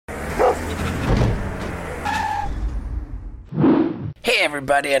Hey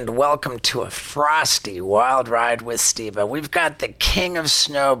everybody, and welcome to a frosty wild ride with Steve. We've got the king of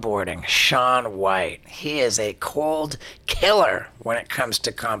snowboarding, Shaun White. He is a cold killer when it comes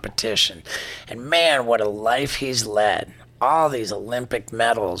to competition. And man, what a life he's led. All these Olympic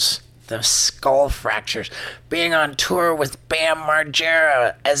medals, the skull fractures, being on tour with Bam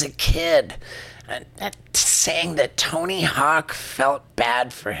Margera as a kid. And saying that Tony Hawk felt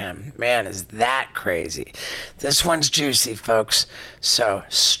bad for him. Man, is that crazy. This one's juicy, folks. So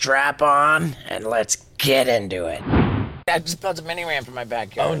strap on and let's get into it. I just built a mini ramp in my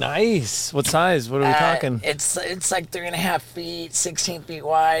backyard. Oh, nice. What size? What are we talking? It's like 3.5 feet, 16 feet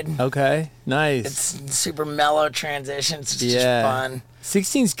wide. Okay, nice. It's super mellow transitions. It's just fun.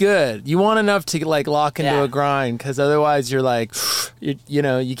 16's good. You want enough to like lock into a grind, because otherwise you're like, you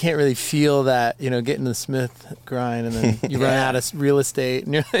know, you can't really feel that, you know, getting the Smith grind, and then you run out of real estate,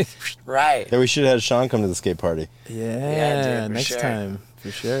 and you're like, right. Yeah, we should have had Shaun come to the skate party. Yeah, dude, next time for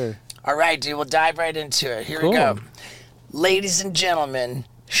sure. All right, dude, we'll dive right into it. Here we go. Ladies and gentlemen,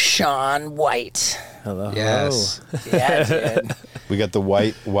 Shaun White. Hello. Yes. Yeah, dude. We got the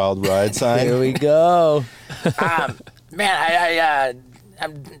white wild ride sign. Here we go. Man,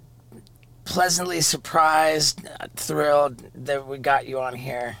 I'm pleasantly surprised, thrilled that we got you on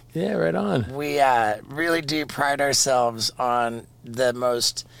here. Yeah, right on. We really do pride ourselves on the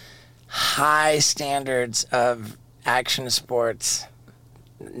most high standards of action sports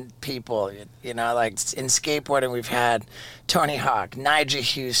people. You know, like in skateboarding, we've had Tony Hawk, Nigel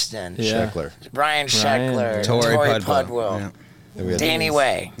Houston, Sheckler, Ryan Sheckler, Torrey Pudwill, Yeah. Danny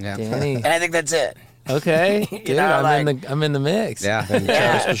Way. Yeah. Danny. And I think that's it. Okay, dude, know, I'm in the mix. Yeah. and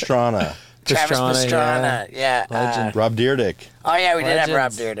Travis Pastrana, Travis Pastrana, yeah. Legend. Rob Dyrdek. Oh, yeah, we did have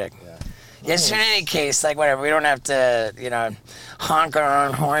Rob Legends. Dyrdek. Yeah, so in any case, like, whatever, we don't have to, you know, honk our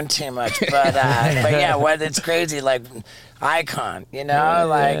own horn too much, but yeah, what it's crazy, like, icon, you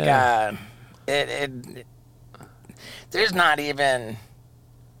know, there's not even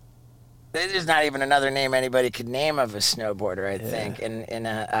another name anybody could name of a snowboarder, I think, in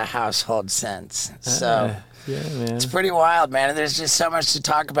a household sense. So yeah, man. it's pretty wild, man. And there's just so much to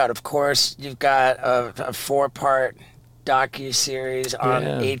talk about. Of course, you've got a 4-part docu-series on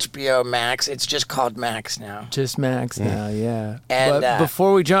HBO Max. It's just called Max now. Just Max now, yeah. And, but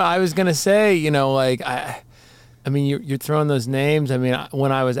before we jump, I was gonna say, you know, like I mean, you're throwing those names. I mean,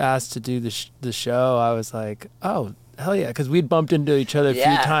 when I was asked to do the show, I was like, oh, hell yeah, because we'd bumped into each other a few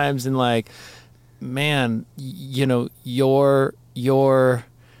times, and like, man, you know, your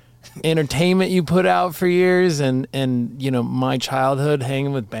entertainment you put out for years, and you know, my childhood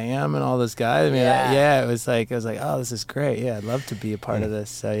hanging with Bam and all those guys. I mean, it was like, I was like, oh, this is great. Yeah, I'd love to be a part of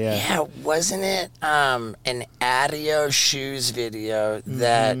this. So yeah, wasn't it an Adios Shoes video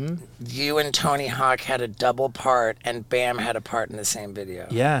that you and Tony Hawk had a double part and Bam had a part in the same video?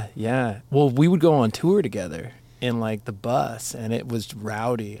 Yeah. Well, we would go on tour together in like the bus, and it was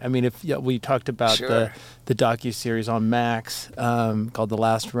rowdy. I mean, if we talked about the docu-series on Max called The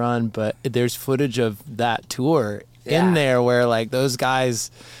Last Run, but there's footage of that tour in there where like those guys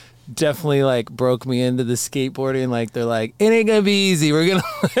definitely like broke me into the skateboarding. Like they're like, it ain't gonna be easy, we're gonna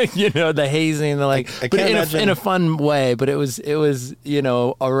like, you know, the hazing, they're like, I but can't in a fun way, but it was you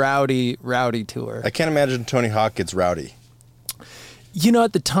know, a rowdy tour. I can't imagine Tony Hawk gets rowdy. You know,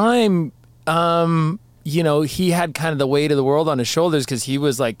 at the time, you know, he had kind of the weight of the world on his shoulders, because he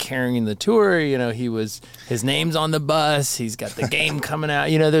was like carrying the tour. You know, his name's on the bus. He's got the game coming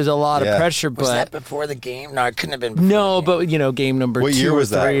out. You know, there's a lot of pressure. Was but that before the game? No, it couldn't have been before no, but you know, game number what 2 year or was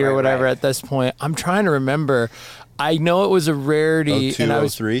 3 that? or whatever. At this point, I'm trying to remember. I know it was a rarity. 02, and I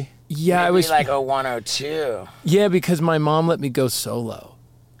was 03? Yeah, maybe I was like 01, 02. Yeah, because my mom let me go solo.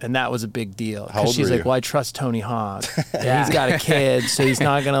 And that was a big deal. How old she's were like, you? well, I trust Tony Hawk. And he's got a kid, so he's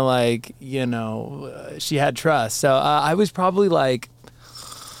not going to like, you know, she had trust. So I was probably like,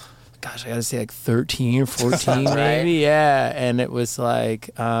 gosh, I got to say like 13 or 14 maybe. Yeah. And it was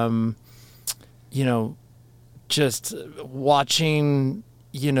like, you know, just watching,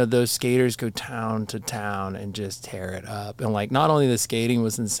 you know, those skaters go town to town and just tear it up. And like, not only the skating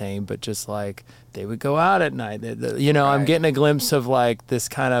was insane, but just like, they would go out at night. You know, I'm getting a glimpse of like this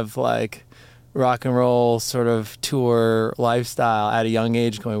kind of like rock and roll sort of tour lifestyle at a young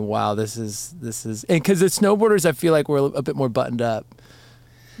age, going, wow, this is, and because the snowboarders, I feel like we're a bit more buttoned up.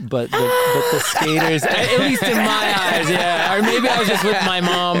 But the skaters, at least in my eyes, yeah. Or maybe I was just with my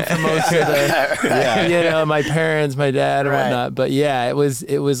mom for most of the, you know, my parents, my dad, and whatnot. But yeah, it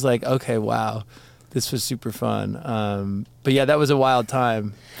was like, okay, wow, this was super fun. But yeah, that was a wild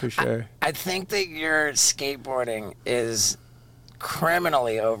time for sure. I think that your skateboarding is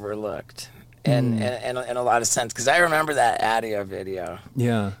criminally overlooked. in a lot of sense, because I remember that Adio video.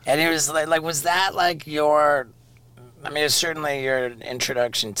 Yeah. And it was like, was that like your? I mean, it's certainly your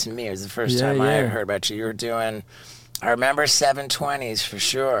introduction to me. It was the first time I heard about you. You were doing. I remember 720s for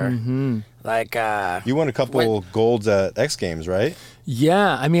sure. Mm-hmm. Like You won a couple golds at X Games, right?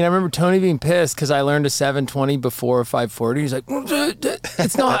 Yeah, I mean, I remember Tony being pissed because I learned a 720 before a 540. He's like,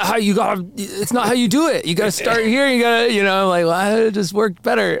 "It's not how you got. It's not how you do it. You got to start here. You got to, I'm like, well, it just worked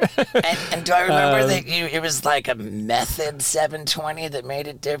better." and do I remember that it was like a method 720 that made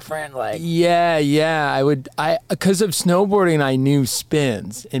it different? Like, yeah, because of snowboarding, I knew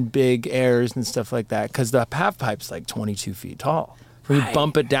spins and big airs and stuff like that. Because the half pipe's like 22 feet tall. When you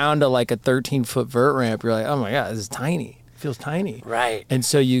bump it down to like a 13-foot vert ramp, you're like, oh my god, this is tiny. Feels tiny. Right. And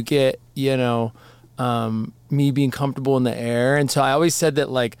so you get, me being comfortable in the air. And so I always said that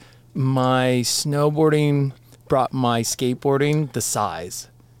like my snowboarding brought my skateboarding the size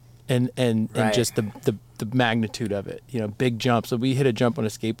and just the magnitude of it. Big jumps. So we hit a jump on a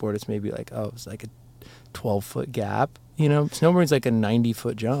skateboard, it's maybe like, it's like a 12-foot gap. Snowboarding's like a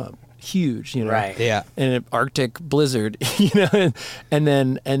 90-foot jump. Huge, Right. Yeah. In an Arctic blizzard, and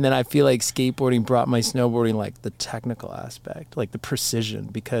then I feel like skateboarding brought my snowboarding like the technical aspect, like the precision,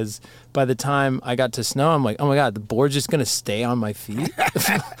 because by the time I got to snow, I'm like, oh my god, the board's just gonna stay on my feet.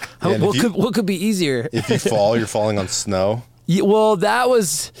 What could be easier? If you fall, you're falling on snow. Yeah, well,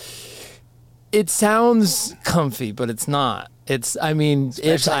 it sounds comfy, but it's not. It's icy.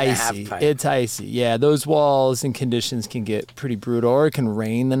 It's icy. Yeah, those walls and conditions can get pretty brutal, or it can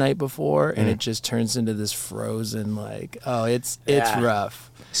rain the night before, and it just turns into this frozen, it's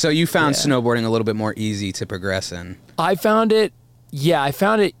rough. So you found snowboarding a little bit more easy to progress in. I found it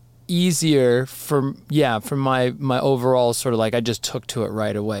easier for my overall sort of like, I just took to it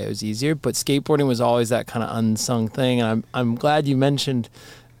right away. It was easier, but skateboarding was always that kind of unsung thing, and I'm glad you mentioned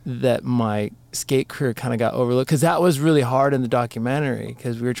that my skate career kind of got overlooked, because that was really hard in the documentary,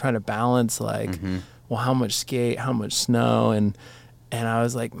 because we were trying to balance how much skate, how much snow, and I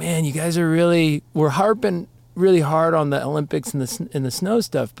was like, man, you guys we're harping really hard on the Olympics and the snow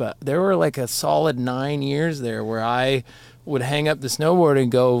stuff, but there were like a solid 9 years there where I would hang up the snowboard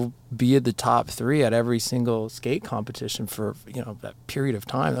and go be at the top 3 at every single skate competition for that period of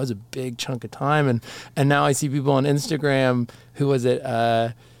time. That was a big chunk of time, and now I see people on Instagram. Who was it?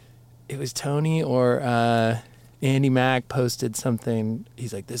 It was Tony or Andy Mack posted something.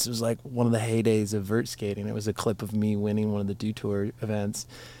 He's like, this was like one of the heydays of vert skating. It was a clip of me winning one of the Do Tour events,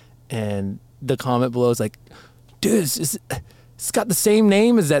 and the comment below is like, dude, it's got the same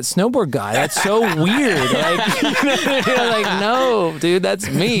name as that snowboard guy. That's so weird. Like, no, dude, that's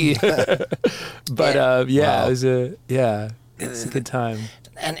me. But wow. It's a good time.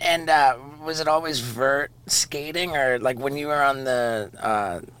 And was it always vert skating, or like when you were on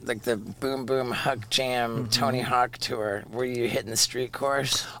the like the Boom Boom Huck Jam Tony Hawk tour, were you hitting the street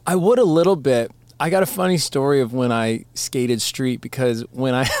course? I would a little bit. I got a funny story of when I skated street, because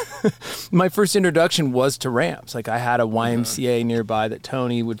when my first introduction was to ramps. Like I had a YMCA nearby that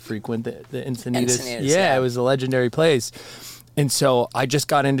Tony would frequent, the Encinitas. Yeah, it was a legendary place. And so I just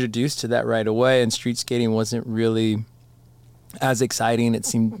got introduced to that right away, and street skating wasn't really as exciting. It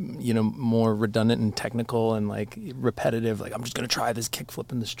seemed, more redundant and technical and like repetitive. Like, I'm just going to try this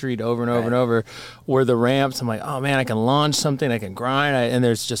kickflip in the street over and over and over. Where the ramps, I'm like, oh man, I can launch something, I can grind. And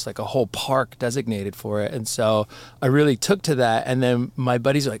there's just like a whole park designated for it. And so I really took to that. And then my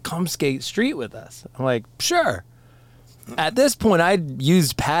buddies are like, come skate street with us. I'm like, sure. At this point, I'd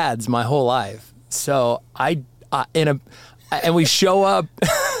used pads my whole life. So and we show up,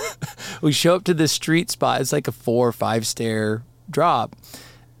 to this street spot. It's like a 4 or 5 stair drop.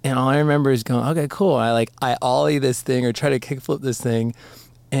 And all I remember is going, okay, cool. I ollie this thing or try to kickflip this thing,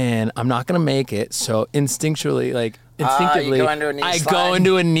 and I'm not going to make it. So instinctively, I go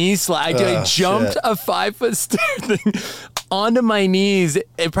into a knee slide. I jumped a 5-foot stair thing onto my knees,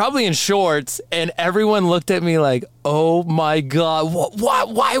 and probably in shorts, and everyone looked at me like, oh my God,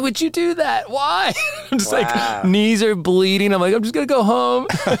 why would you do that? Why? I'm just like, knees are bleeding. I'm like, I'm just going to go home.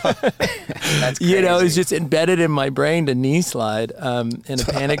 That's crazy. It's just embedded in my brain to knee slide in a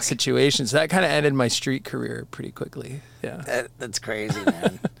panic situation. So that kind of ended my street career pretty quickly. Yeah. That's crazy,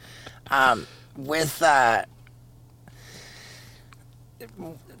 man. With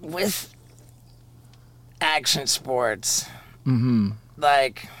action sports,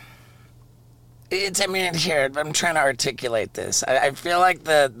 like, here, I'm trying to articulate this. I feel like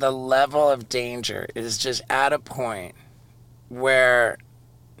the level of danger is just at a point where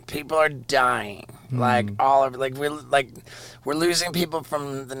People are dying. Like all of we're losing people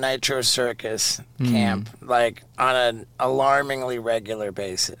from the Nitro Circus camp like on an alarmingly regular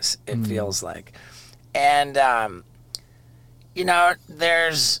basis. It feels like, and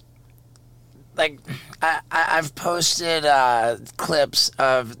there's like I've posted clips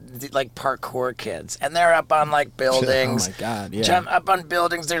of like parkour kids, and they're up on like buildings. Oh my God! Yeah. Up on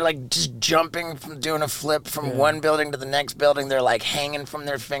buildings. They're like just jumping from doing a flip from one building to the next building. They're like hanging from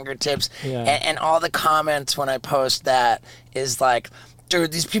their fingertips. Yeah. And all the comments when I post that is like,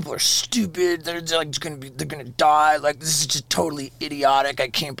 dude, these people are stupid. They're like they're gonna die. Like, this is just totally idiotic. I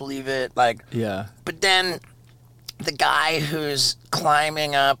can't believe it. Like, Yeah. But then the guy who's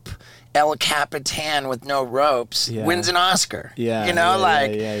climbing up El Capitan with no ropes wins an Oscar. Yeah,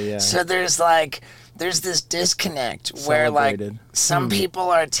 yeah. So there's this disconnect where like some people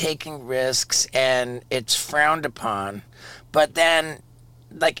are taking risks and it's frowned upon, but then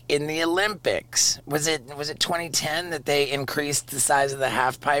like in the Olympics, was it 2010 that they increased the size of the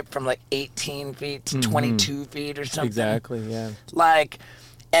half pipe from like 18 feet to 22 feet or something? Exactly. Yeah. Like,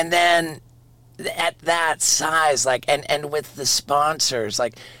 and then at that size, like, and with the sponsors,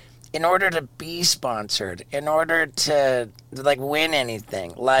 like, in order to be sponsored, in order to like win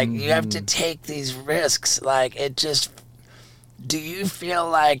anything, like you have to take these risks. Like, it just, do you feel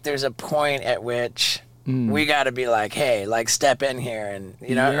like there's a point at which we got to be like, hey, like step in here and,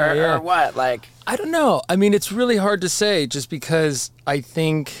 or what? Like, I don't know. I mean, it's really hard to say just because I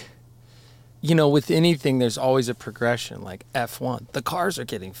think, with anything, there's always a progression. Like F1, the cars are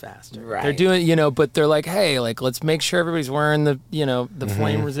getting faster. Right. They're doing, but they're like, hey, like, let's make sure everybody's wearing the, the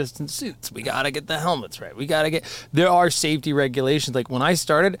flame resistant suits. We got to get the helmets right. There are safety regulations. Like when I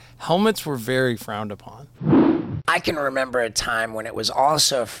started, helmets were very frowned upon. I can remember a time when it was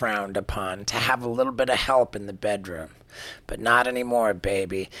also frowned upon to have a little bit of help in the bedroom, but not anymore,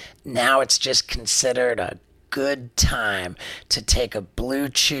 baby. Now it's just considered a good time to take a Blue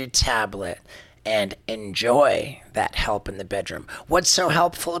Chew tablet and enjoy that help in the bedroom. What's so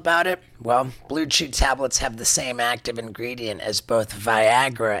helpful about it? Well, Blue Chew tablets have the same active ingredient as both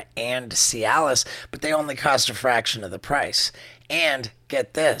Viagra and Cialis, but they only cost a fraction of the price. And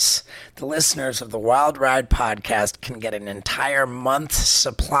get this, the listeners of the Wild Ride podcast can get an entire month's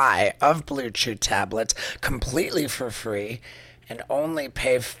supply of Blue Chew tablets completely for free and only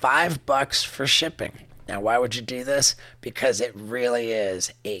pay $5 for shipping. Now, why would you do this? Because it really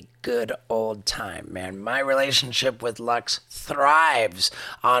is a good old time, man. My relationship with Lux thrives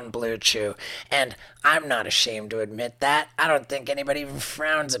on Blue Chew, and I'm not ashamed to admit that. I don't think anybody even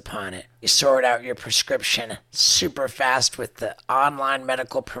frowns upon it. You sort out your prescription super fast with the online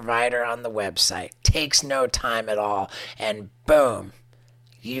medical provider on the website. Takes no time at all, and boom,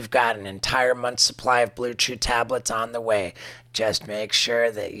 you've got an entire month's supply of Blue Chew tablets on the way. Just make sure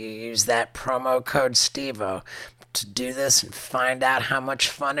that you use that promo code STEVO to do this and find out how much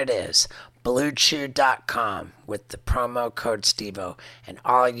fun it is. BlueChew.com with the promo code STEVO, and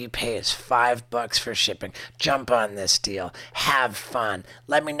all you pay is $5 for shipping. Jump on this deal. Have fun.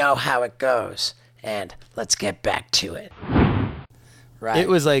 Let me know how it goes. And let's get back to it. Right. It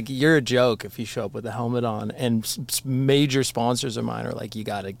was like, you're a joke if you show up with a helmet on, and major sponsors of mine are like, you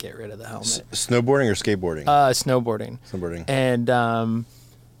got to get rid of the helmet. Snowboarding or skateboarding? Snowboarding. Snowboarding.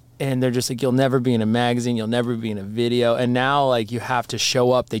 And they're just like, you'll never be in a magazine, you'll never be in a video. And now, like, you have to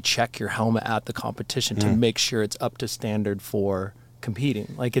show up. They check your helmet at the competition to make sure it's up to standard for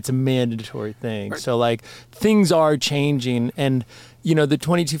competing. Like, it's a mandatory thing. So, like, things are changing. And, the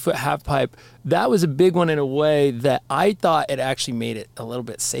 22-foot half pipe, that was a big one in a way that I thought it actually made it a little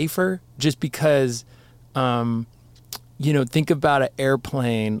bit safer, just because, think about an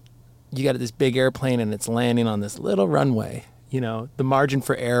airplane. You got this big airplane and it's landing on this little runway. The margin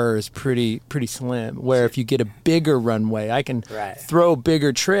for error is pretty slim, where if you get a bigger runway, I can throw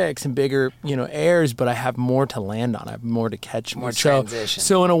bigger tricks and bigger, airs, but I have more to land on. I have more to catch. More transition.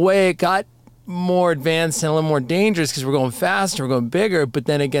 So in a way, it got more advanced and a little more dangerous because we're going faster, we're going bigger, but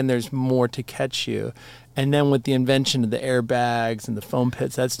then again, there's more to catch you. And then with the invention of the airbags and the foam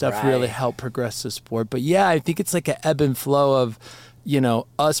pits, that stuff really helped progress the sport. But yeah, I think it's like an ebb and flow of,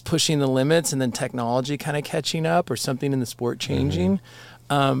 us pushing the limits and then technology kind of catching up, or something in the sport changing.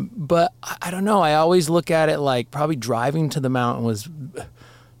 But I don't know. I always look at it like probably driving to the mountain was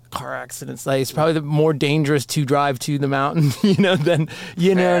car accidents. Like, it's probably the more dangerous to drive to the mountain, than,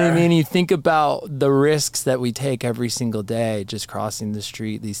 know what I mean? You think about the risks that we take every single day, just crossing the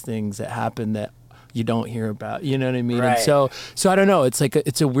street, these things that happen that you don't hear about, you know what I mean? Right. And so I don't know. It's like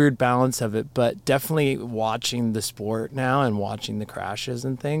it's a weird balance of it, but definitely watching the sport now and watching the crashes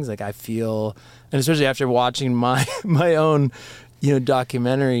and things, like I feel, and especially after watching my own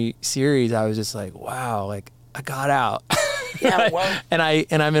documentary series, I was just like, wow, like I got out. Yeah, well, and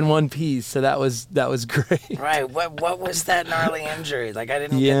I'm in one piece, so that was great. right. What was that gnarly injury? Like I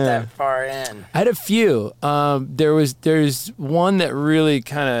didn't get that far in. I had a few. There's one that really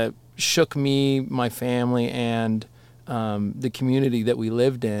kind of shook me, my family, and the community that we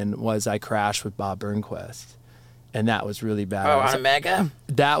lived in. Was I crashed with Bob Burnquist, and that was really bad. Oh, on Mega?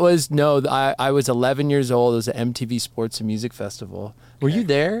 That was I was 11 years old. It was an MTV Sports and Music Festival. Were you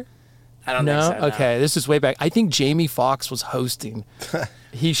there? I don't think so. No. Okay, this is way back. I think Jamie Foxx was hosting.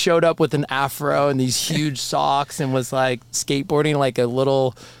 He showed up with an afro and these huge socks and was like skateboarding like a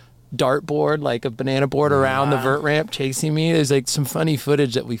little dartboard, like a banana board around the vert ramp, chasing me. There's like some funny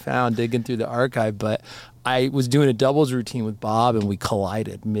footage that we found digging through the archive. But I was doing a doubles routine with Bob and we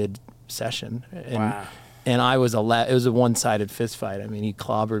collided mid-session. And I was it was a one-sided fist fight. I mean, he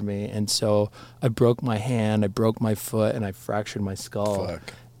clobbered me, and so I broke my hand, I broke my foot, and I fractured my skull.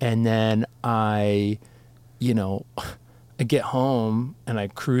 Fuck. And then I get home and I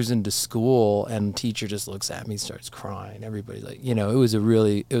cruise into school, and the teacher just looks at me, starts crying. Everybody's like, it was a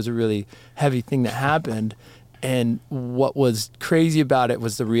really heavy thing that happened. And what was crazy about it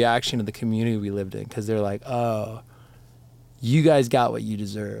was the reaction of the community we lived in, because they're like, oh, you guys got what you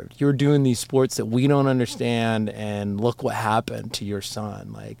deserved. You're doing these sports that we don't understand, and look what happened to your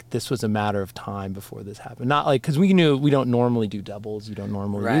son. Like, this was a matter of time before this happened. Not like, because we knew we don't normally do doubles. You don't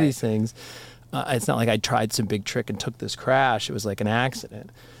normally do these things. It's not like I tried some big trick and took this crash. It was like an accident.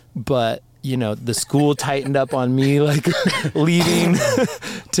 But, the school tightened up on me, like leaving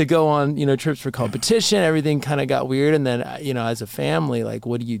to go on, trips for competition. Everything kind of got weird. And then, as a family, like,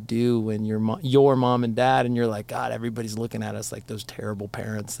 what do you do when your mom and dad, and you're like, God, everybody's looking at us like those terrible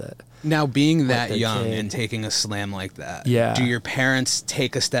parents that. Now, being that young and taking a slam like that, do your parents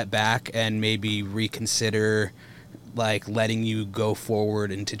take a step back and maybe reconsider, like, letting you go forward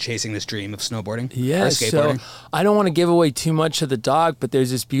into chasing this dream of snowboarding or skateboarding? So I don't want to give away too much of the doc, but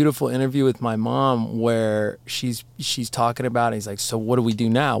there's this beautiful interview with my mom where she's talking about it. He's like, so what do we do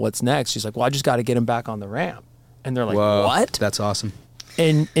now? What's next? She's like, well, I just got to get him back on the ramp. And they're like, whoa, what? That's awesome.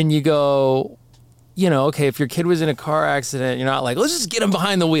 And you go, okay, if your kid was in a car accident, you're not like, let's just get him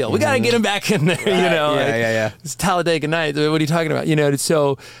behind the wheel. We got to get him back in there, Yeah. It's Talladega Nights. What are you talking about?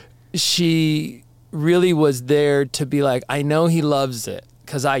 So she really was there to be like, I know he loves it,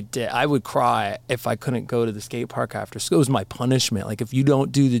 because I did. I would cry if I couldn't go to the skate park after school. It was my punishment. Like, if you don't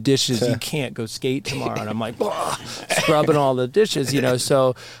do the dishes, you can't go skate tomorrow. And I'm like, scrubbing all the dishes,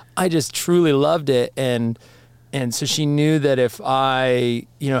 So I just truly loved it. And so she knew that if I,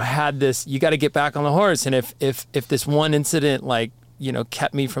 had this, you got to get back on the horse. And if this one incident, like,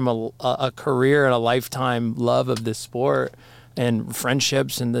 kept me from a career and a lifetime love of this sport and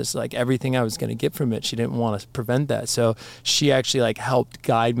friendships and this, like, everything I was going to get from it, she didn't want to prevent that. So she actually, like, helped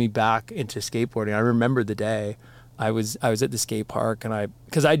guide me back into skateboarding. I remember the day I was at the skate park, and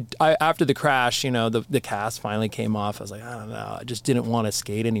because I after the crash, the cast finally came off. I was like, I don't know, I just didn't want to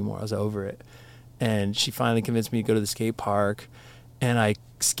skate anymore. I was over it. And she finally convinced me to go to the skate park, and I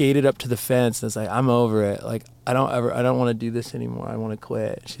skated up to the fence, and I was like, I'm over it. Like, I don't want to do this anymore. I want to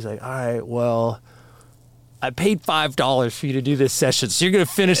quit. She's like, all right, well, I paid $5 for you to do this session, so you're going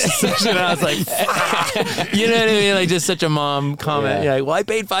to finish the session. And I was like, you know what I mean? Like, just such a mom comment. You're like, well, I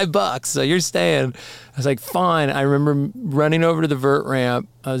paid $5, so you're staying. I was like, fine. I remember running over to the vert ramp.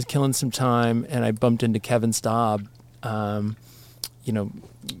 I was killing some time, and I bumped into Kevin Staub, renowned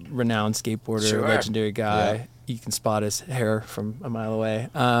skateboarder, legendary guy. Yeah. You can spot his hair from a mile away.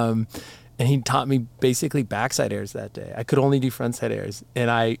 And he taught me basically backside airs that day. I could only do frontside airs.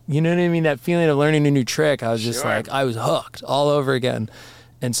 And you know what I mean? That feeling of learning a new trick, I was just like, I was hooked all over again.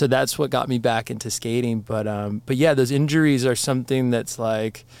 And so that's what got me back into skating. But yeah, those injuries are something that's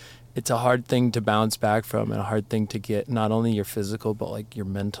like, it's a hard thing to bounce back from, and a hard thing to get not only your physical, but like your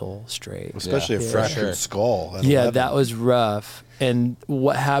mental straight. Especially a fractured skull. Yeah, 11. That was rough. And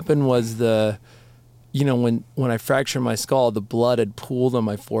what happened was when I fractured my skull, the blood had pooled on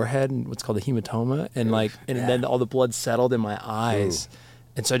my forehead and what's called a hematoma, and then all the blood settled in my eyes. Ooh.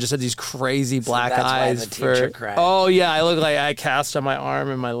 And so I just had these crazy black eyes. Why the teacher cried. Oh yeah, I looked like I cast on my arm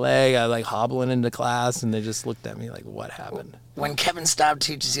and my leg. I like hobbling into class, and they just looked at me like, what happened? When Kevin Staub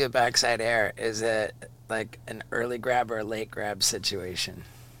teaches you a backside air, is it like an early grab or a late grab situation?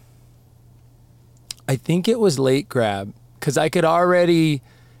 I think it was late grab, because I could already,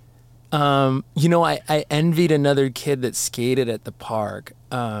 I envied another kid that skated at the park.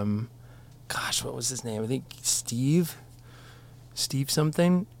 What was his name? I think Steve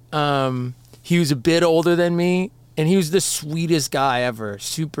something. He was a bit older than me, and he was the sweetest guy ever.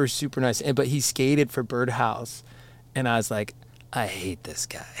 Super, super nice. But he skated for Birdhouse, and I was like, I hate this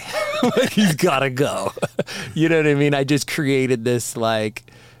guy. Like, he's got to go. You know what I mean? I just created this, like,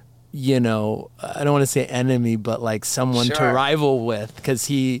 you know, I don't want to say enemy, but like someone to rival with,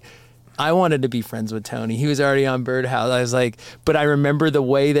 because I wanted to be friends with Tony. He was already on Birdhouse. I was like, but I remember the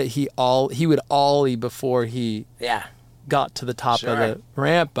way that he would ollie before he got to the top of the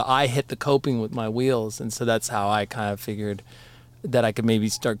ramp, but I hit the coping with my wheels. And so that's how I kind of figured that I could maybe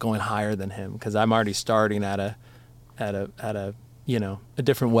start going higher than him, because I'm already starting at a you know, a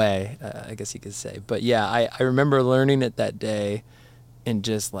different way, I guess you could say. But yeah, I remember learning it that day, and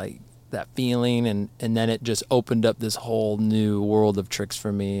just like that feeling, and then it just opened up this whole new world of tricks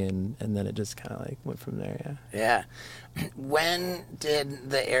for me, and then it just kind of like went from there. Yeah. When did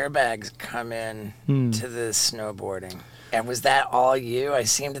the airbags come in to the snowboarding? And was that all you? I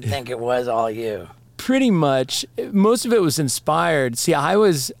seem to think it was all you. Pretty much. Most of it was inspired. See, I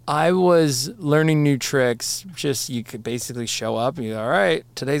was learning new tricks. Just, you could basically show up and you go, all right,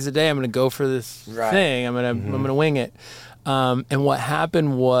 today's the day. I'm going to go for this thing. I'm going to wing it. And what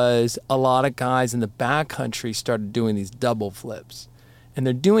happened was a lot of guys in the backcountry started doing these double flips. And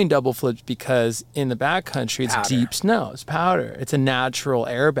they're doing double flips because in the backcountry, it's deep snow. It's powder. It's a natural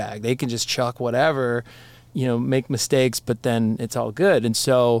airbag. They can just chuck whatever, you know, make mistakes, but then it's all good. And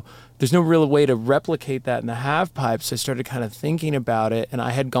so there's no real way to replicate that in the half pipe. So I started kind of thinking about it. And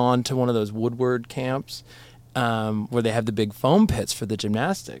I had gone to one of those Woodward camps where they have the big foam pits for the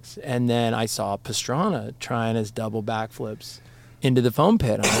gymnastics. And then I saw Pastrana trying his double backflips into the foam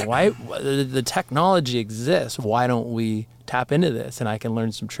pit. I'm like, why? The technology exists. Why don't we tap into this? And I can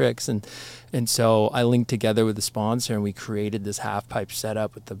learn some tricks. And so I linked together with the sponsor, and we created this half pipe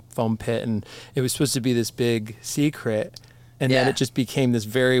setup with the foam pit. And it was supposed to be this big secret. And then it just became this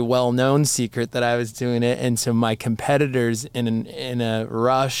very well-known secret that I was doing it. And so my competitors, in a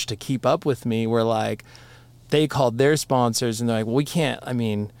rush to keep up with me, were like, they called their sponsors, and they're like, well, we can't, I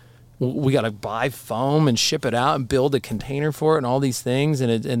mean, we got to buy foam and ship it out and build a container for it and all these things.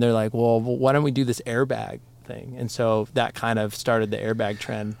 And they're like, well, why don't we do this airbag thing? And so that kind of started the airbag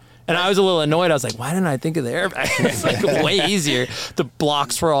trend. And I was a little annoyed. I was like, why didn't I think of the airbag? It's like way easier. The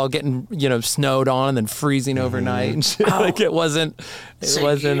blocks were all getting, you know, snowed on and then freezing overnight and shit. Like it wasn't. So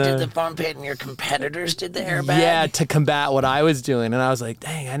you did the foam pit and your competitors did the airbag? Yeah, to combat what I was doing. And I was like,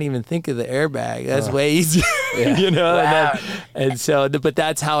 dang, I didn't even think of the airbag. That's way easier. You know? Wow. And so, but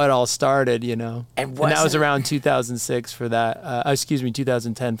that's how it all started, you know. And that was around 2006 for that.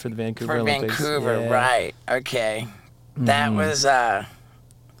 2010 for the Vancouver Olympics. For Vancouver, right. Okay. That was...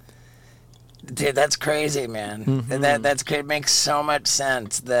 Dude, that's crazy, man. That's great. It makes so much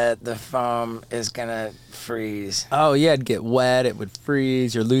sense that the foam is gonna freeze. Oh yeah, it'd get wet, it would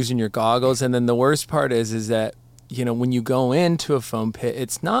freeze, you're losing your goggles. And then the worst part is that, you know, when you go into a foam pit,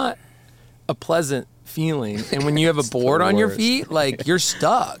 it's not a pleasant feeling. And when you have a board on your feet, like you're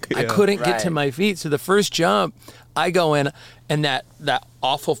stuck. I couldn't get to my feet. So the first jump, I go in, and that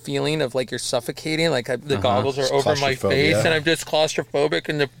awful feeling of like you're suffocating, like the goggles are over my face, and I'm just claustrophobic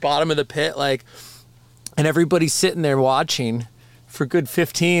in the bottom of the pit, like, and everybody's sitting there watching for good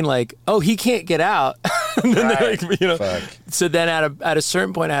 15, like, oh, he can't get out. And then like, you know. So then at a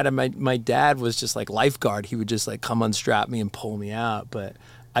certain point, I had my dad was just like lifeguard. He would just like come unstrap me and pull me out. But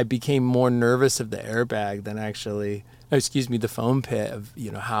I became more nervous of the airbag than actually, the foam pit, of,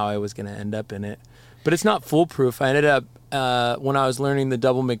 you know, how I was going to end up in it. But it's not foolproof. I ended up, when I was learning the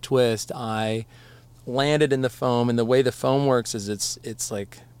double McTwist, I landed in the foam, and the way the foam works is it's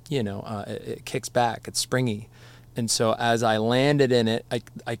like, you know, it kicks back, it's springy. And so as I landed in it,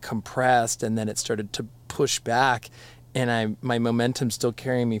 I compressed, and then it started to push back, and my momentum's still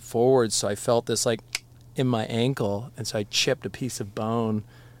carrying me forward, so I felt this like in my ankle, and so I chipped a piece of bone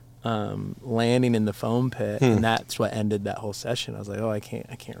landing in the foam pit, and that's what ended that whole session. I was like, oh, I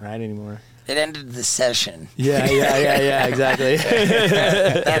can't ride anymore. It ended the session. Yeah, exactly.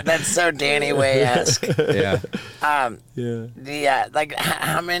 That's so Danny Way-esque. Like,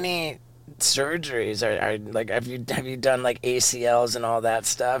 how many surgeries are like, have you done like ACLs and all that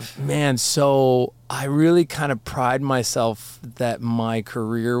stuff? Man, so I really kind of pride myself that my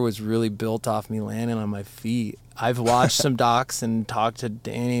career was really built off me landing on my feet. I've watched some docs and talked to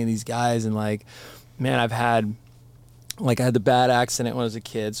Danny and these guys, and like, man, I had the bad accident when I was a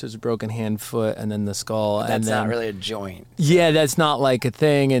kid, so it was a broken hand, foot, and then the skull. That's not really a joint. Yeah, that's not like a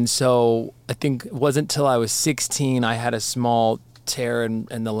thing. And so I think it wasn't until I was 16 I had a small tear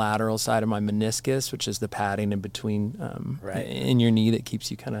in the lateral side of my meniscus, which is the padding in between in your knee that keeps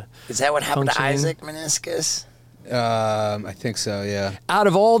you kind of Is that what happened to Isaac Meniscus? I think so, yeah. Out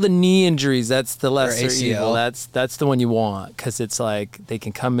of all the knee injuries, that's the lesser ACL. evil. That's the one you want, because it's like they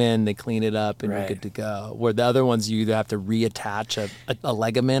can come in, they clean it up, and you're good to go. Where the other ones, you either have to reattach a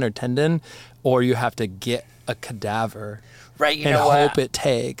ligament or tendon, or you have to get a cadaver. Right, you and know hope what? it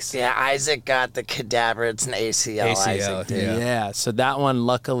takes. Yeah, Isaac got the cadaver. It's an ACL. Isaac did. Yeah. So that one,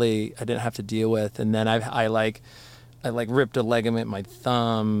 luckily, I didn't have to deal with. And then I ripped a ligament in my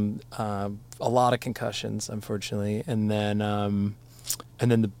thumb. A lot of concussions, unfortunately. And then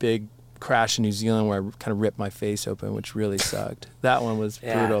the big crash in New Zealand where I kind of ripped my face open, which really sucked. That one was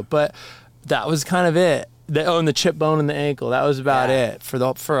brutal. But that was kind of it. And the chip bone in the ankle. That was about it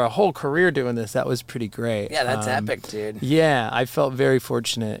for a whole career doing this. That was pretty great. Yeah, that's epic, dude. Yeah, I felt very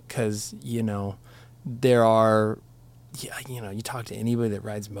fortunate because there are. Yeah, you talk to anybody that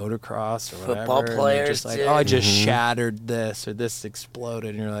rides motocross or whatever, football players, and just like, dude. oh, I just shattered this or this exploded,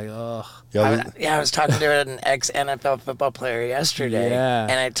 and you're like, oh. I was talking to an ex-NFL football player yesterday,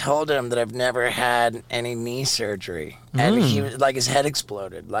 and I told him that I've never had any knee surgery, and he was like, his head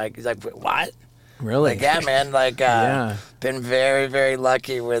exploded. Like, he's like, what? Really? Like, yeah, man. Like, been very, very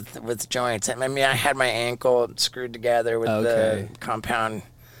lucky with joints. I mean, I had my ankle screwed together with the compound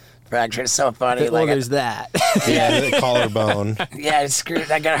fracture. It's so funny. Well, there's that. Yeah, the collarbone. Yeah, it's screwed.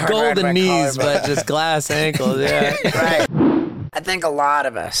 I got a hard golden knees, but just glass ankles. Yeah, right. I think a lot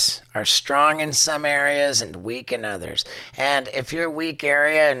of us are strong in some areas and weak in others. And if your weak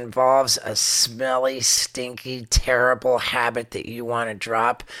area involves a smelly, stinky, terrible habit that you want to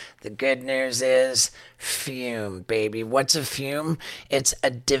drop, the good news is Fume, baby. What's a fume? It's a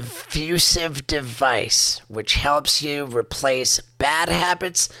diffusive device which helps you replace bad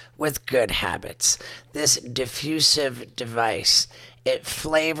habits with good habits. This diffusive device, it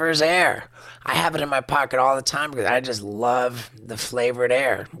flavors air. I have it in my pocket all the time because I just love the flavored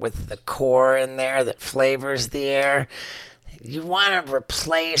air with the core in there that flavors the air. You want to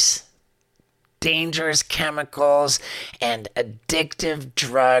replace dangerous chemicals and addictive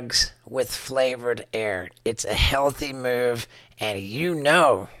drugs with flavored air. It's a healthy move, and you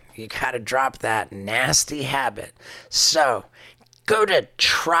got to drop that nasty habit. So go to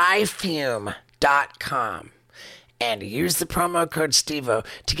tryfume.com. and use the promo code STEVO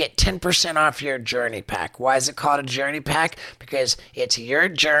to get 10% off your journey pack. Why is it called a journey pack? Because it's your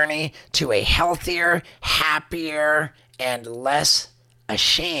journey to a healthier, happier, and less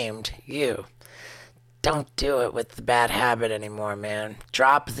ashamed you. Don't do it with the bad habit anymore, man.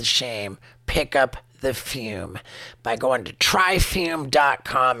 Drop the shame. Pick up the fume by going to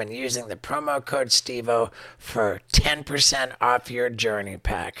tryfume.com and using the promo code STEVO for 10% off your journey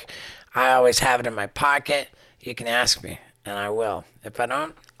pack. I always have it in my pocket. You can ask me, and I will. If I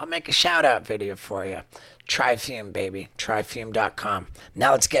don't, I'll make a shout-out video for you. Tryfume, baby. Tryfume.com.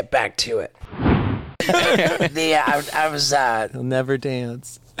 Now let's get back to it. I was... He'll never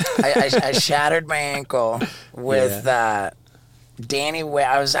dance. I shattered my ankle with Danny Way.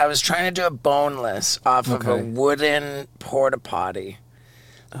 I was trying to do a boneless off of a wooden porta potty.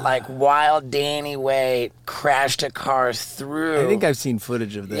 Like while Danny Way crashed a car through. I think I've seen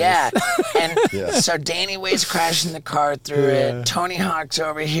footage of this. Yeah. And so Danny Way's crashing the car through it. Tony Hawk's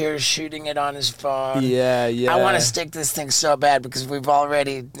over here shooting it on his phone. Yeah. I want to stick this thing so bad because we've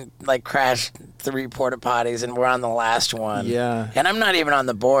already crashed 3 porta potties and we're on the last one. Yeah. And I'm not even on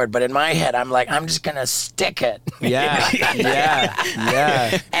the board, but in my head I'm like, I'm just gonna stick it. Yeah.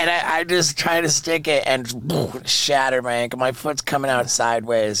 Yeah. And I just try to stick it and shatter my ankle. My foot's coming out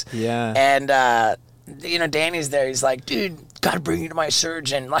sideways. Yeah. And Danny's there. He's like, dude, gotta bring you to my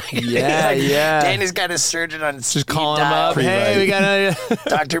surgeon. Danny's got his surgeon on speed just calling him up. dial. Hey, we got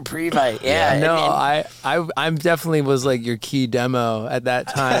Dr. Previte. Yeah. No, I'm definitely was like your key demo at that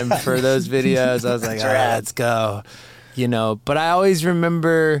time for those videos. I was like, all right, let's go. But I always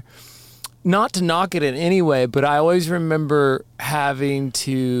remember, not to knock it in any way, but I always remember having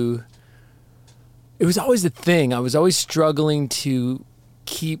to. It was always a thing. I was always struggling to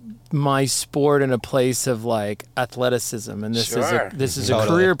keep my sport in a place of athleticism, and this is a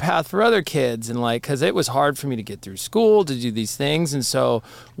career path for other kids, and because it was hard for me to get through school to do these things. And so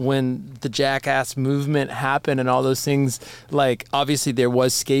when the Jackass movement happened and all those things, obviously there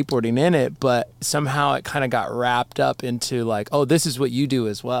was skateboarding in it, but somehow it kind of got wrapped up into oh, this is what you do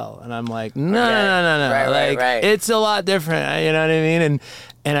as well. And I'm like, no. Right. It's a lot different, you know what I mean?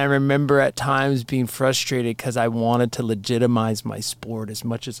 And I remember at times being frustrated because I wanted to legitimize my sport as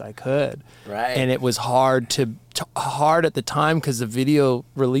much as I could. Right. And it was hard hard at the time because the video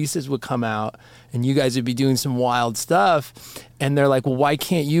releases would come out and you guys would be doing some wild stuff. And they're like, well, why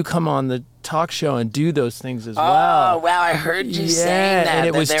can't you come on the talk show and do those things as well? Oh, wow. I heard you saying that. And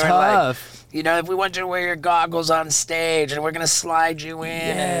it was tough. you know, if we want you to wear your goggles on stage and we're going to slide you in.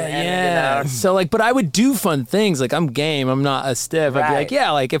 Yeah. You know. So, like, but I would do fun things. Like, I'm game. I'm not a stiff. I'd be like,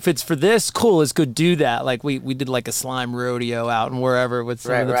 yeah, like, if it's for this, cool, let's go do that. Like, we did, like, a slime rodeo out and wherever with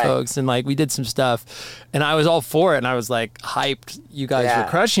some of the folks. And, like, we did some stuff. And I was all for it. And I was, like, hyped. You guys were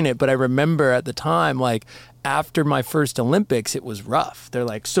crushing it. But I remember at the time, like, after my first Olympics, it was rough. They're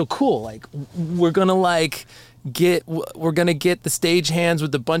like, so cool. Like, we're going to, like... we're gonna get the stage hands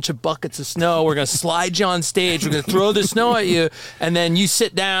with a bunch of buckets of snow. We're gonna slide you on stage. We're gonna throw the snow at you, and then you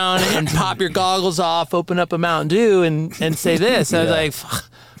sit down and pop your goggles off, open up a Mountain Dew, and say this. I was like,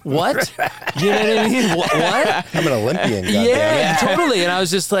 what? You know what I mean? What? I'm an Olympian. Yeah, totally. And I was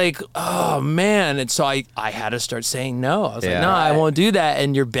just like, oh man. And so I had to start saying no. I was like, no, I won't do that.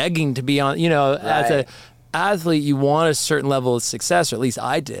 And you're begging to be on. You know, as a athlete, you want a certain level of success, or at least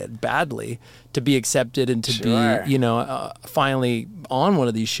I did badly, to be accepted and to be, you know, finally on one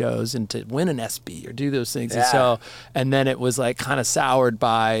of these shows and to win an SB or do those things. And so, and then it was like kind of soured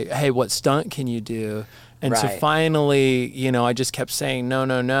by, hey, what stunt can you do? And so finally, you know, I just kept saying no,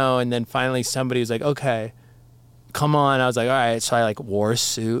 no, no. And then finally somebody was like, okay, come on. I was like, all right. So I like wore a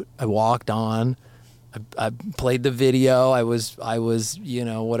suit. I walked on. I played the video. I was, you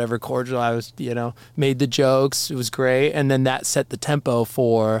know, whatever cordial I was, you know, made the jokes. It was great. And then that set the tempo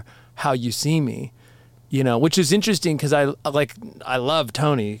for How You See Me, you know, which is interesting because I love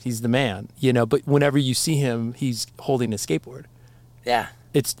Tony. He's the man, you know, but whenever you see him, he's holding a skateboard. Yeah.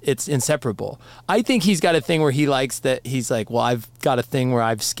 It's inseparable. I think he's got a thing where he likes that. He's like, well, I've got a thing where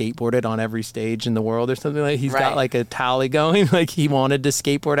I've skateboarded on every stage in the world or something like that. He's got like a tally going. Like he wanted to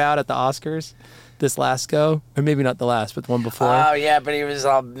skateboard out at the Oscars. This last go, or maybe not the last, but the one before. Oh yeah, but he was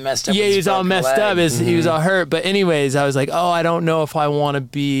all messed up. Yeah, he was all messed up. He was all hurt. But anyways, I was like, oh, I don't know if I want to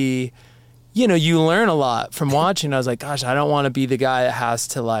be. You know, you learn a lot from watching. I was like, gosh, I don't want to be the guy that has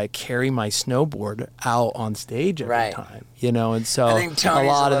to like carry my snowboard out on stage every time. You know, and so a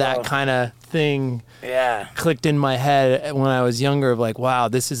lot of that kind of thing clicked in my head when I was younger. Of like, wow,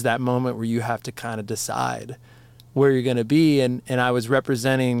 this is that moment where you have to kind of decide where you're going to be, and I was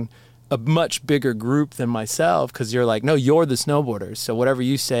representing a much bigger group than myself, because you're like, no, you're the snowboarders, so whatever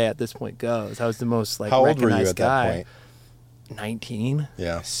you say at this point goes. I was the most like How recognized old were you at guy. that point? 19.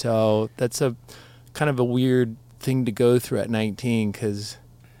 Yeah. So that's a kind of a weird thing to go through at 19, because,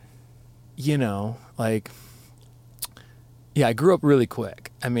 you know, like, yeah, I grew up really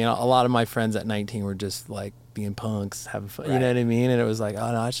quick. I mean, a lot of my friends at 19 were just like being punks, having fun. You know what I mean? And it was like,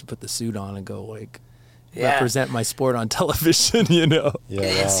 oh no, I should put the suit on and go like represent my sport on television, you know? Yeah.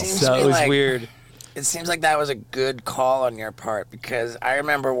 It Wow. seems So to me it was like, weird. It seems like that was a good call on your part, because I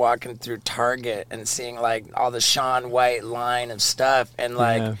remember walking through Target and seeing like all the Shaun White line of stuff, and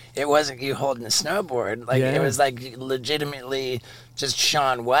like it wasn't you holding a snowboard, like it was like legitimately just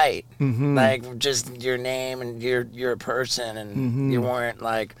Shaun White, like just your name and you're a person, and you weren't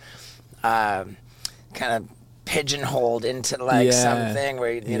like kind of pigeonholed into like something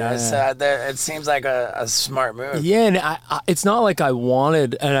where you know. So it seems like a smart move. Yeah, and I it's not like I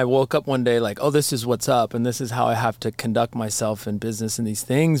wanted, and I woke up one day like, oh, this is what's up, and this is how I have to conduct myself in business and these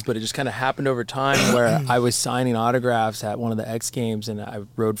things. But it just kind of happened over time where I was signing autographs at one of the X Games, and I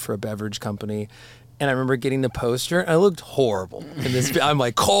rode for a beverage company. And I remember getting the poster, and I looked horrible. And this, I'm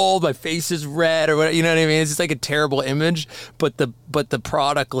like cold, my face is red, or whatever. You know what I mean? It's just like a terrible image. But the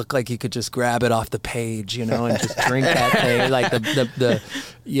product looked like you could just grab it off the page, you know, and just drink that thing, like the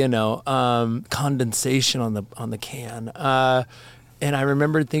you know, condensation on the can. And I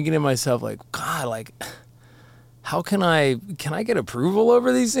remember thinking to myself, like, God, like, how can I get approval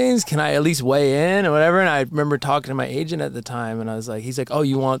over these things? Can I at least weigh in or whatever? And I remember talking to my agent at the time, and I was like, he's like, oh,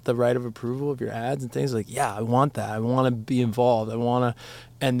 you want the right of approval of your ads and things? Like, yeah, I want that. I want to be involved.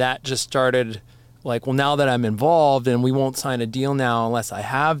 And that just started like, well, now that I'm involved and we won't sign a deal now unless I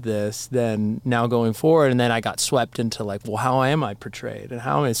have this, then now going forward. And then I got swept into like, well, how am I portrayed and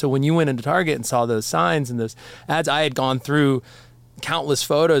how am I? So when you went into Target and saw those signs and those ads, I had gone through countless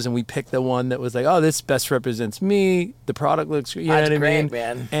photos, and we picked the one that was like, oh, this best represents me. The product looks, you know what I mean?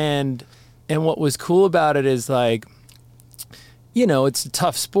 Man. And what was cool about it is like, you know, it's a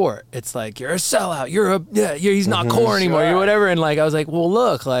tough sport. It's like, you're a sellout. He's not core anymore. You're whatever. And like, I was like, well,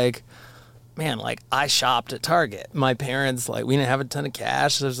 look, like, man, like I shopped at Target. My parents, like, we didn't have a ton of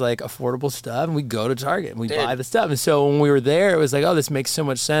cash. So it was like affordable stuff, and we go to Target and we buy the stuff. And so when we were there, it was like, oh, this makes so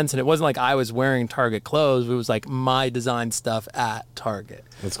much sense. And it wasn't like I was wearing Target clothes. It was like my design stuff at Target.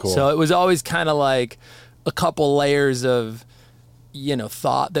 That's cool. So it was always kind of like a couple layers of, you know,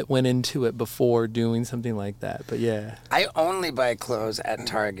 thought that went into it before doing something like that. But yeah, I only buy clothes at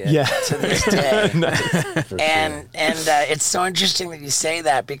Target to this day. Nice. And it's so interesting that you say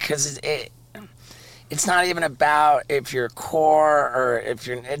that, because it's not even about if you're core or if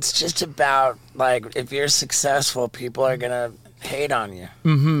you're, it's just about like, if you're successful, people are going to hate on you.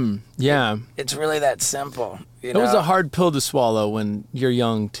 Mm-hmm. Yeah. It's really that simple. It was a hard pill to swallow when you're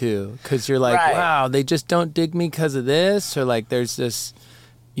young too, because you're like, wow, they just don't dig me because of this, or like there's this,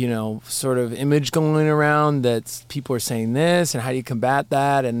 sort of image going around that people are saying this, and how do you combat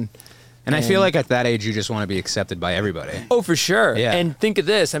that? And I feel like at that age, you just want to be accepted by everybody. Oh, for sure. Yeah. And think of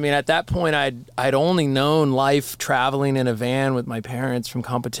this. I mean, at that point, I'd only known life traveling in a van with my parents from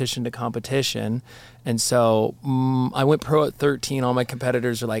competition to competition. And so I went pro at 13. All my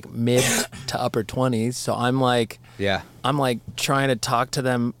competitors are like mid to upper 20s. So I'm like trying to talk to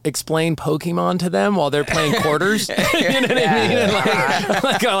them, explain Pokemon to them while they're playing quarters. You know what I mean? And I'm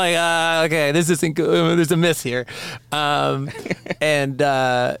like, okay, this isn't good. There's a miss here. And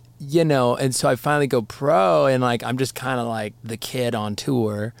so I finally go pro, and like I'm just kind of like the kid on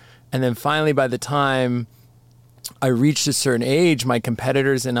tour. And then finally, by the time I reached a certain age, my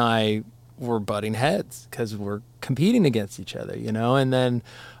competitors and I were butting heads because we're competing against each other, And then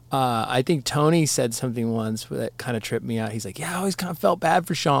I think Tony said something once that kind of tripped me out. He's like, yeah, I always kind of felt bad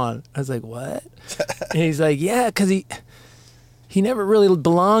for Shaun. I was like, what? And he's like, yeah, because he never really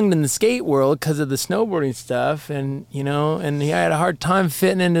belonged in the skate world because of the snowboarding stuff, and and he had a hard time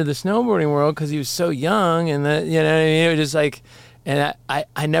fitting into the snowboarding world because he was so young, and that what I mean? It was just like, and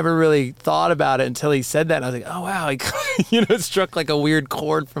I never really thought about it until he said that, and I was like, oh wow, he it struck like a weird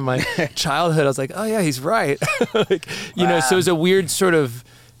chord from my childhood. I was like, oh yeah, he's right. So it was a weird sort of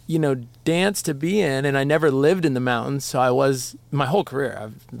dance to be in, and I never lived in the mountains, so I was my whole career.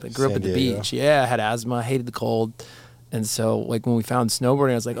 I grew up at the beach. Yeah, I had asthma, hated the cold. And so, like, when we found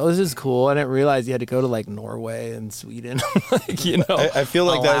snowboarding, I was like, oh, this is cool. I didn't realize you had to go to, like, Norway and Sweden. I feel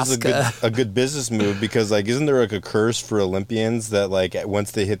like Alaska. that is a good business move because, like, isn't there, like, a curse for Olympians that, like,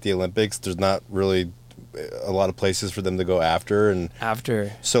 once they hit the Olympics, there's not really a lot of places for them to go after?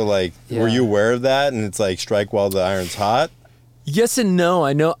 So, like, were you aware of that? And it's, like, strike while the iron's hot? Yes and no.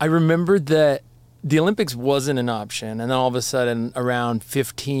 I remember that the Olympics wasn't an option. And then all of a sudden, around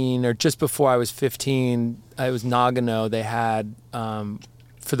 15, or just before I was 15, it was Nagano, they had,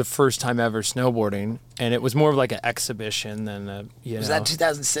 for the first time ever, snowboarding. And it was more of like an exhibition than Was that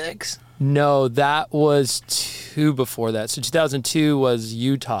 2006? No, that was two before that. So 2002 was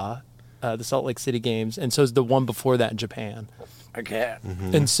Utah, the Salt Lake City Games. And so it was the one before that in Japan. Okay.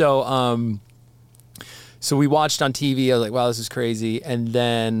 Mm-hmm. And so, so we watched on TV. I was like, wow, this is crazy. And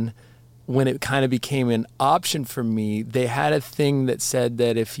then when it kind of became an option for me, they had a thing that said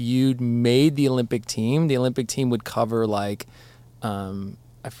that if you'd made the Olympic team would cover like,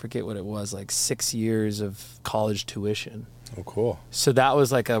 I forget what it was, like 6 years of college tuition. Oh, cool. So that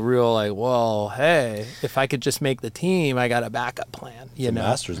was like a real like, well, hey, if I could just make the team, I got a backup plan. It's a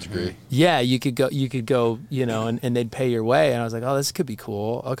master's degree. Yeah, you could go, and they'd pay your way. And I was like, oh, this could be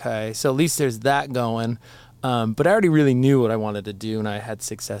cool. Okay, so at least there's that going. But I already really knew what I wanted to do, and I had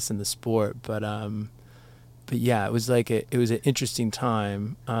success in the sport. But yeah, it was like it was an interesting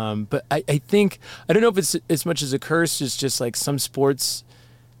time. But I think, I don't know if it's as much as a curse. It's just like some sports,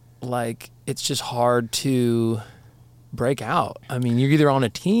 like it's just hard to break out. I mean, you're either on a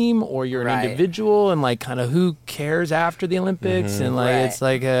team or you're an individual, and like kind of who cares after the Olympics, and like it's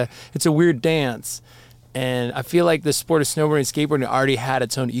like it's a weird dance. And I feel like the sport of snowboarding and skateboarding already had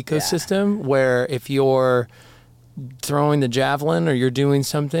its own ecosystem where if you're throwing the javelin or you're doing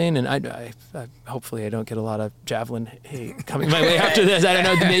something, and I hopefully I don't get a lot of javelin hate coming my way after this. I don't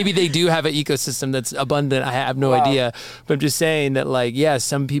know. Maybe they do have an ecosystem that's abundant. I have no idea. But I'm just saying that, like, yeah,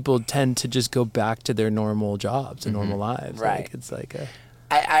 some people tend to just go back to their normal jobs and normal lives. Right. Like, it's like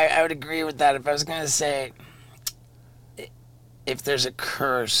I would agree with that. If I was going to say, if there's a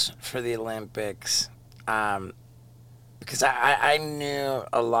curse for the Olympics, because I knew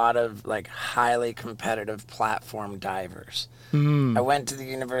a lot of like highly competitive platform divers. I went to the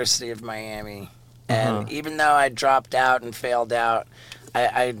University of Miami, and even though I dropped out and failed out,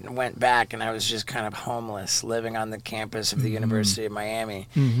 I went back and I was just kind of homeless, living on the campus of the University of Miami,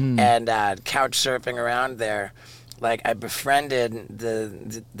 and couch surfing around there. Like, I befriended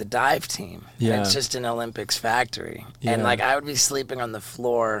the dive team. Yeah. And it's just an Olympics factory. Yeah. And like, I would be sleeping on the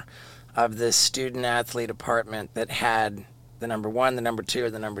floor of this student athlete apartment that had the number 1, the number 2, or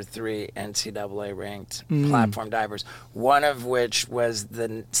the number 3 NCAA ranked platform divers, one of which was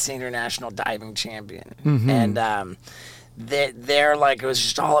the senior national diving champion. And they're like, it was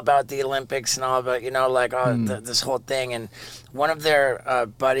just all about the Olympics and all about, this whole thing. And one of their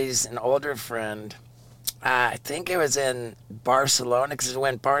buddies, an older friend, I think it was in Barcelona, because it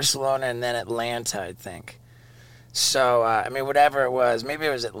went Barcelona and then Atlanta, I think. So, I mean, whatever it was, maybe it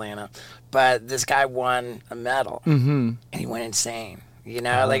was Atlanta, but this guy won a medal, and he went insane. You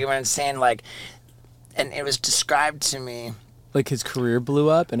know, like he went insane, like, and it was described to me. Like his career blew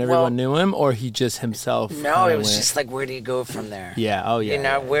up and everyone knew him, or he just himself? No, it was just like, where do you go from there? Yeah, oh yeah. You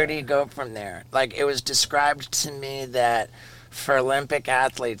know, where do you go from there? Like, it was described to me that for Olympic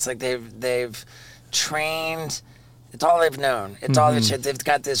athletes, like they've trained, it's all they've known. It's all they've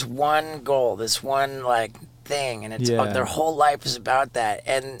got this one goal, this one like thing, and it's their whole life is about that.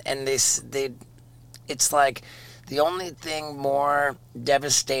 And it's like the only thing more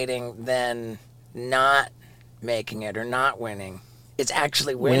devastating than not making it or not winning, it's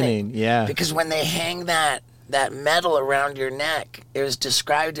actually winning. Yeah. Because when they hang that medal around your neck, it was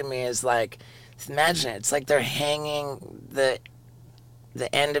described to me as like, imagine it, it's like they're hanging the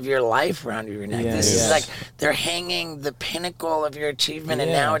end of your life around your neck. This is like they're hanging the pinnacle of your achievement,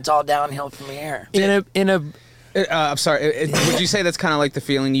 and now it's all downhill from here. I'm sorry. Would you say that's kind of like the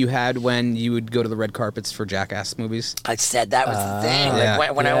feeling you had when you would go to the red carpets for Jackass movies? I said that was the thing.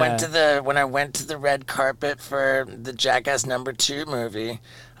 Like when I went to the red carpet for the Jackass #2 movie,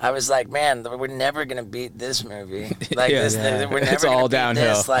 I was like, man, we're never gonna beat this movie. Like we're never gonna beat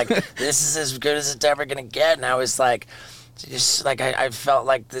downhill. This. Like this is as good as it's ever gonna get. And I was like, just like I felt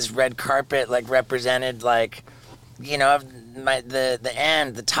like this red carpet like represented like, you know, the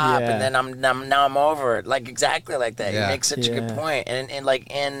end, the top, and then I'm over it, like exactly like that. You make such a good point, and like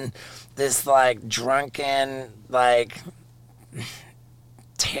in this like drunken like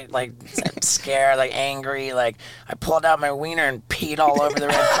scared, like angry, like I pulled out my wiener and peed all over the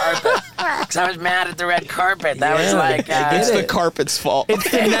red carpet because I was mad at the red carpet. That was like it's the carpet's fault.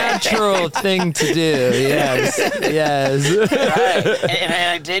 It's the natural thing to do. Yes. Right. And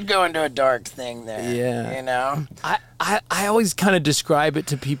I did go into a dark thing there. Yeah, you know. I always kind of describe it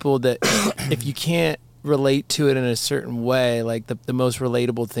to people that if you can't relate to it in a certain way, like the most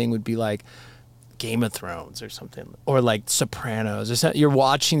relatable thing would be like Game of Thrones or something, or like Sopranos or something. You're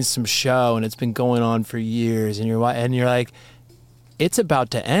watching some show and it's been going on for years, and you're like, it's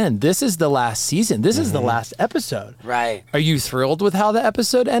about to end. This is the last season. This is the last episode. Right. Are you thrilled with how the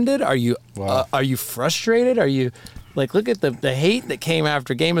episode ended? Are you frustrated? Are you like, look at the hate that came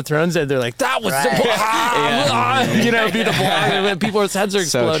after Game of Thrones, and they're like, that was beautiful. When people's heads are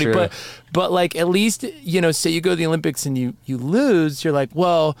exploding. So but like, at least, you know, say you go to the Olympics and you lose, you're like,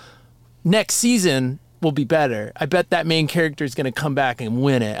 well, next season will be better. I bet that main character is going to come back and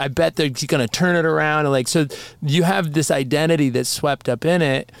win it. I bet they're going to turn it around. And like, so you have this identity that's swept up in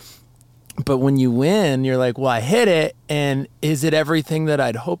it. But when you win, you're like, well, I hit it. And is it everything that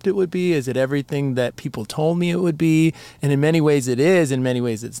I'd hoped it would be? Is it everything that people told me it would be? And in many ways it is. In many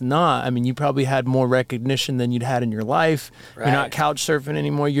ways it's not. I mean, you probably had more recognition than you'd had in your life. Right. You're not couch surfing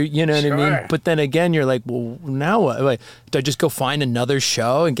anymore. You know what I mean? But then again, you're like, well, now what? Like, do I just go find another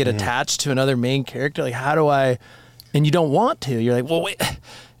show and get attached to another main character? Like, how do I? And you don't want to. You're like, well, wait.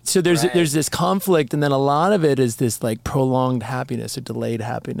 So there's this conflict, and then a lot of it is this like prolonged happiness or delayed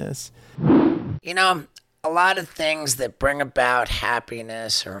happiness. You know, a lot of things that bring about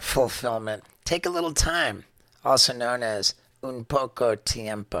happiness or fulfillment take a little time, also known as un poco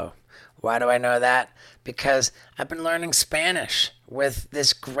tiempo. Why do I know that? Because I've been learning Spanish with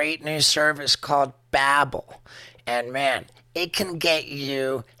this great new service called Babbel. And man, it can get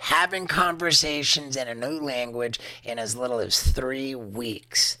you having conversations in a new language in as little as 3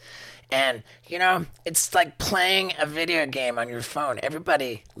 weeks. And, you know, it's like playing a video game on your phone.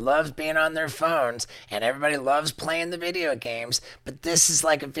 Everybody loves being on their phones, and everybody loves playing the video games, but this is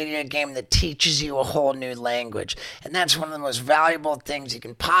like a video game that teaches you a whole new language. And that's one of the most valuable things you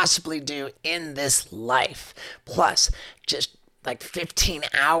can possibly do in this life. Plus, just like 15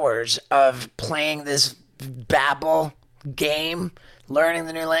 hours of playing this Babbel game, learning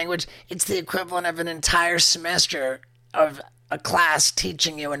the new language, it's the equivalent of an entire semester of a class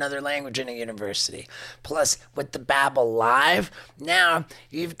teaching you another language in a university. Plus, with the Babbel Live, now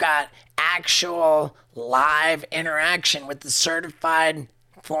you've got actual live interaction with the certified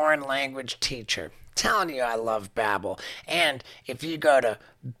foreign language teacher. Telling you I love Babbel. And if you go to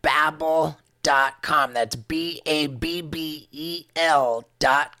Babbel.com, that's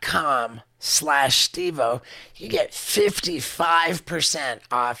BABBEL.com/Stevo, you get 55%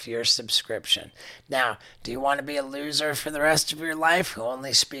 off your subscription. Now, do you want to be a loser for the rest of your life who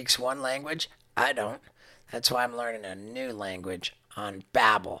only speaks one language? I don't. That's why I'm learning a new language on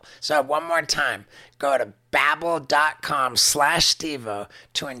Babbel. So one more time, go to Babbel.com/Stevo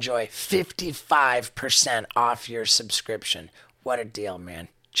to enjoy 55% off your subscription. What a deal, man.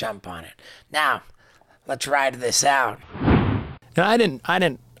 Jump on it. Now, let's ride this out. Now,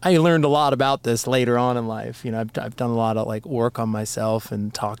 I learned a lot about this later on in life. You know, I've done a lot of like work on myself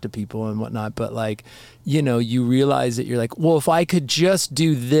and talked to people and whatnot. But like, you know, you realize that you're like, well, if I could just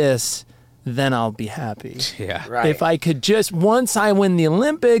do this, then I'll be happy. Yeah. Right. If I could just, once I win the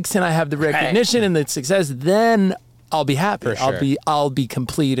Olympics and I have the recognition and the success, then I'll be happy. For sure. I'll be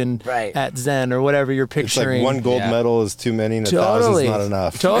complete and at Zen or whatever you're picturing. It's like one gold medal is too many and 1,000 is not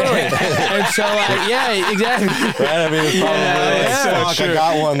enough. Totally. And so exactly. Right? I mean, it's probably I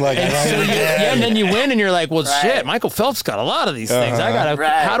got one. Like, and then you win and you're like, well, shit, Michael Phelps got a lot of these things. I gotta,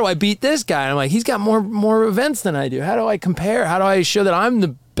 how do I beat this guy? And I'm like, he's got more events than I do. How do I compare? How do I show that I'm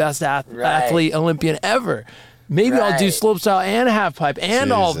the best athlete Olympian ever? Maybe I'll do slopestyle and half pipe,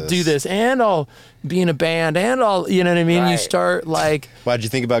 and I'll do this, and I'll be in a band, and I'll, you know what I mean? You start like... Why'd you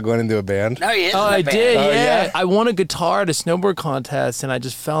think about going into a band? No, I did, yeah. I won a guitar at a snowboard contest, and I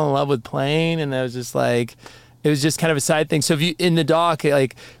just fell in love with playing, and I was just like... It was just kind of a side thing. So if you in the doc,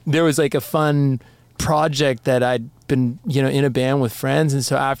 like, there was like a fun project that I'd been, you know, in a band with friends, and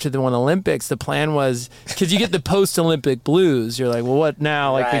so after the one Olympics, the plan was, because you get the post-Olympic blues, you're like, well, what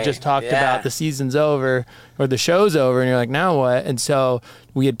now? Like we just talked about, the season's over or the show's over, and you're like, now what? And so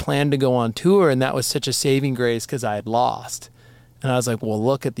we had planned to go on tour, and that was such a saving grace because I had lost. And I was like, well,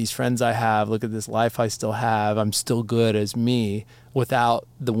 look at these friends I have, look at this life I still have, I'm still good as me without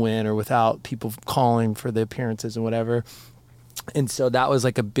the win or without people calling for the appearances and whatever. And so that was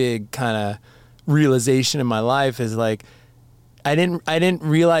like a big kind of realization in my life, is like I didn't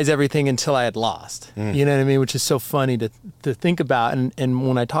realize everything until I had lost. You know what I mean? Which is so funny to think about. And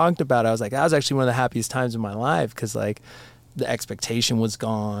when I talked about it, I was like, that was actually one of the happiest times of my life, because like the expectation was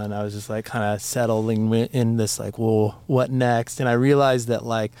gone. I was just like kind of settling in this like, well, what next? And I realized that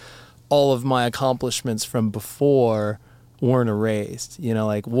like all of my accomplishments from before weren't erased. You know,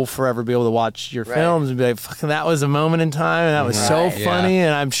 like we'll forever be able to watch your films and be like, fucking, that was a moment in time, and that was so funny,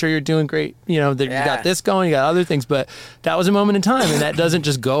 and I'm sure you're doing great. You know, that you got this going, you got other things, but that was a moment in time, and that doesn't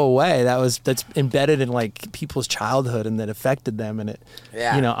just go away. That's embedded in like people's childhood, and that affected them. And it,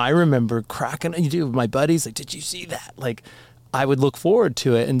 you know, I remember cracking. You do, my buddies like, did you see that? Like, I would look forward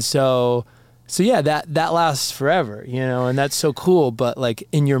to it, and so yeah, that lasts forever, you know, and that's so cool. But like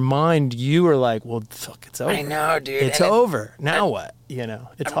in your mind, you were like, well, fuck, it's over. I know, dude. It's over. Now what? You know,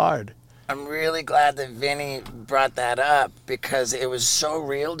 it's hard. I'm really glad that Vinny brought that up, because it was so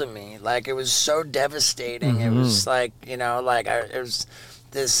real to me. Like, it was so devastating. It was like, you know, like it was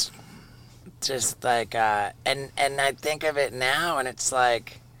this just like, and I think of it now, and it's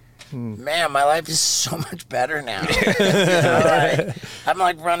like, man, my life is so much better now. You know, I'm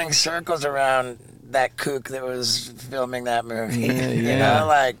like running circles around that kook that was filming that movie. You know,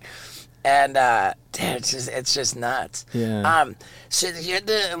 like, and dude, it's just nuts. So you had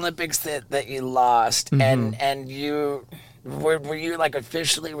the Olympics that you lost, and you were you like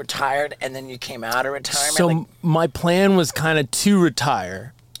officially retired, and then you came out of retirement? So like, my plan was kind of to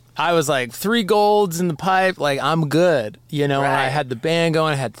retire. I was like 3 golds in the pipe, like I'm good, you know. And I had the band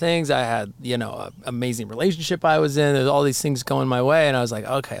going, I had things, I had, you know, an amazing relationship I was in. There's all these things going my way, and I was like,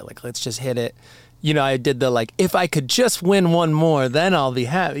 okay, like let's just hit it. You know, I did the like, if I could just win one more, then I'll be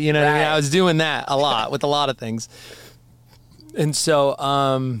happy. You know what I mean? I was doing that a lot with a lot of things. And so,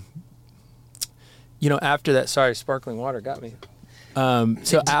 you know, after that, sorry, sparkling water got me.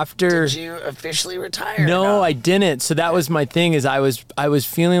 So after, did you officially retire? No, I didn't. So that was my thing, is I was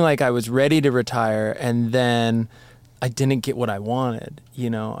feeling like I was ready to retire, and then I didn't get what I wanted. You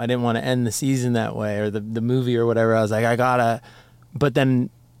know, I didn't want to end the season that way, or the movie or whatever. I was like, I gotta, but then,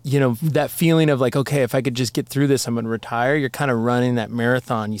 you know, that feeling of like, okay, if I could just get through this, I'm gonna retire. You're kind of running that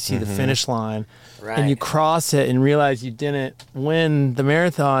marathon. You see the finish line, and you cross it and realize you didn't win the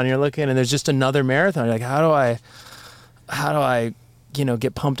marathon. You're looking, and there's just another marathon. You're like, how do I, you know,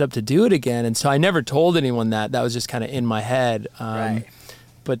 get pumped up to do it again? And so I never told anyone that. That was just kind of in my head.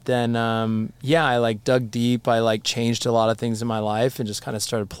 But then, I like dug deep. I like changed a lot of things in my life and just kind of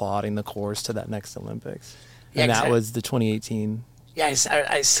started plotting the course to that next Olympics. And that was the 2018. Yeah,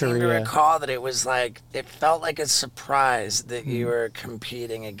 I seem to recall that it was like, it felt like a surprise that you were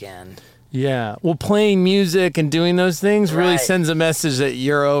competing again. Yeah. Well, playing music and doing those things really sends a message that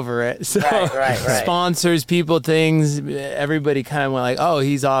you're over it. So sponsors, people, things, everybody kind of went like, oh,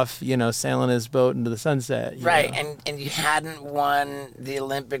 he's off, you know, sailing his boat into the sunset. You know? And you hadn't won the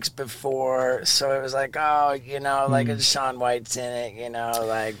Olympics before, so it was like, oh, you know, like Shaun White's in it, you know,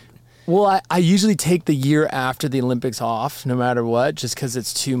 like. Well, I usually take the year after the Olympics off, no matter what, just because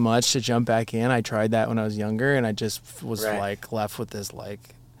it's too much to jump back in. I tried that when I was younger, and I just was like left with this like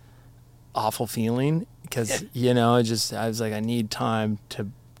awful feeling, because you know, I was like, I need time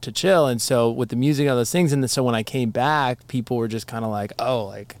to to chill. And so with the music and all those things, and so when I came back, people were just kind of like, oh,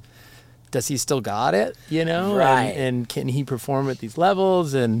 like, does he still got it? You know, right? And can he perform at these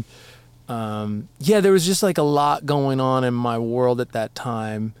levels? And there was just like a lot going on in my world at that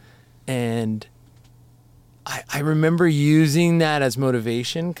time, and I remember using that as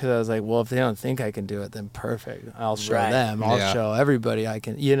motivation because I was like, well, if they don't think I can do it, then perfect. I'll show them. I'll show everybody I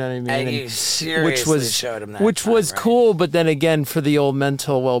can. You know what I mean? And you seriously showed them that. Which time, was right? cool, but then again, for the old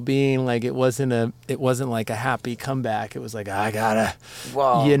mental well-being, like it wasn't like a happy comeback. It was like I gotta,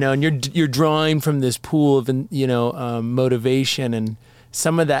 you know, and you're drawing from this pool of motivation, and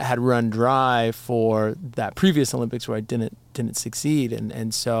some of that had run dry for that previous Olympics where I didn't succeed,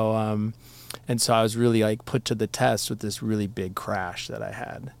 and so. And so I was really like put to the test with this really big crash that I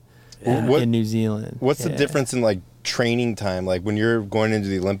had in New Zealand. What's the difference in like training time? Like when you're going into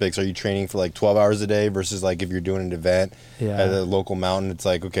the Olympics, are you training for like 12 hours a day versus like if you're doing an event at a local mountain, it's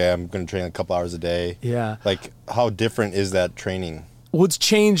like, okay, I'm going to train a couple hours a day. Yeah. Like how different is that training? Well, it's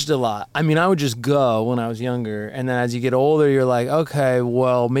changed a lot. I mean, I would just go when I was younger. And then as you get older, you're like, okay,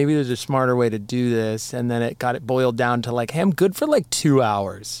 well, maybe there's a smarter way to do this. And then it boiled down to like, hey, I'm good for like 2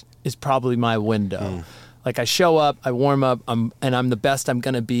 hours. Is probably my window. Like I show up, I warm up, and I'm the best I'm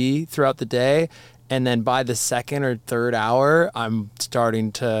gonna be throughout the day. And then by the second or third hour, I'm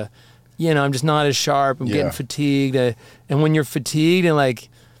starting to, I'm just not as sharp. I'm getting fatigued. And when you're fatigued and like,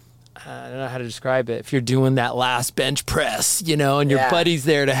 I don't know how to describe it. If you're doing that last bench press, and your buddy's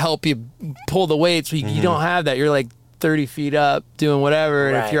there to help you pull the weights, so you don't have that. You're like 30 feet up doing whatever.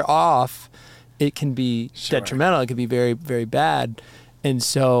 And if you're off, it can be detrimental. It can be very, very bad. And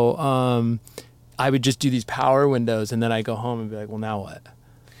so I would just do these power windows, and then I go home and be like, well, now what?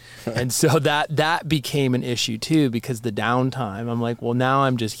 And so that became an issue too, because the downtime, I'm like, well, now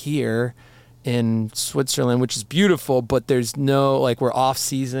I'm just here in Switzerland, which is beautiful, but there's no, like, we're off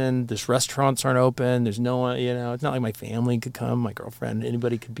season. There's restaurants aren't open. There's no one, it's not like my family could come, my girlfriend,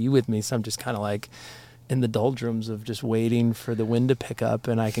 anybody could be with me. So I'm just kind of like in the doldrums of just waiting for the wind to pick up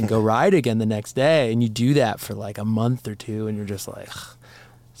and I can go ride again the next day. And you do that for like a month or two and you're just like, ugh.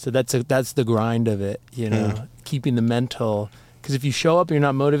 So that's the grind of it, keeping the mental, because if you show up and you're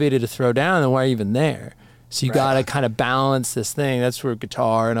not motivated to throw down, then why are you even there? So you got to kind of balance this thing. That's where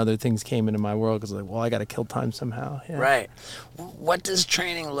guitar and other things came into my world, because like, well, I got to kill time somehow. Yeah. Right. What does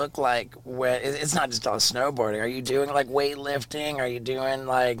training look like when it's not just all snowboarding? Are you doing like weightlifting? Are you doing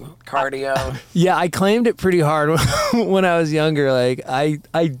like cardio? Yeah, I claimed it pretty hard when I was younger. Like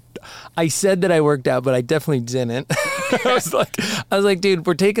I said that I worked out, but I definitely didn't. I was like, dude,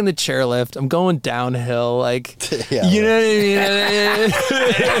 we're taking the chairlift. I'm going downhill. Like, you know what I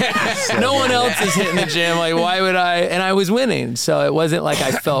mean? No one else is hitting the gym. Like, why would I? And I was winning. So it wasn't like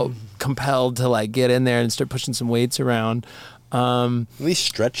I felt compelled to like get in there and start pushing some weights around. At least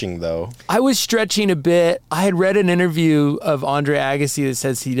stretching though. I was stretching a bit. I had read an interview of Andre Agassi that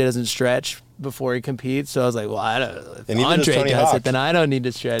says he doesn't stretch before he competes. So I was like, well, I don't know. If Andre does it, then I don't need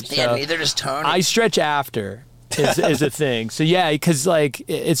to stretch. Yeah, so neither does Tony. I stretch after is a thing. So yeah, because like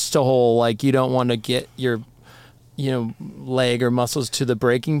it's the whole, like, you don't want to get your leg or muscles to the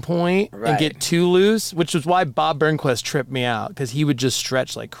breaking point and get too loose, which was why Bob Burnquist tripped me out, because he would just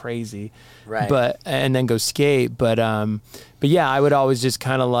stretch like crazy, and then go skate. But yeah, I would always just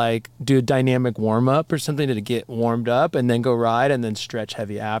kind of like do a dynamic warm up or something to get warmed up, and then go ride and then stretch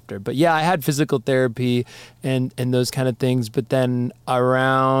heavy after. But yeah, I had physical therapy and those kind of things. But then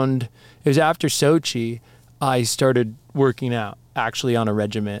it was after Sochi, I started working out actually on a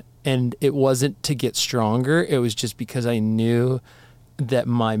regiment. And it wasn't to get stronger. It was just because I knew that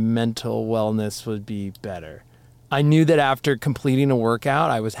my mental wellness would be better. I knew that after completing a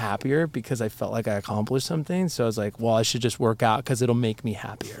workout, I was happier because I felt like I accomplished something. So I was like, well, I should just work out because it'll make me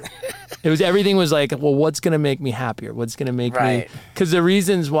happier. Everything was like, well, what's going to make me happier? What's going to make me... Because the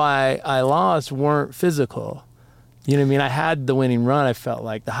reasons why I lost weren't physical. You know what I mean? I had the winning run. I felt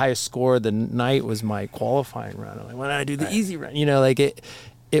like the highest score of the night was my qualifying run. I'm like, why don't I do the easy run?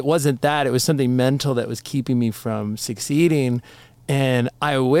 It wasn't that. It was something mental that was keeping me from succeeding. And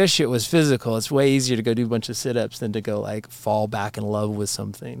I wish it was physical. It's way easier to go do a bunch of sit-ups than to go like fall back in love with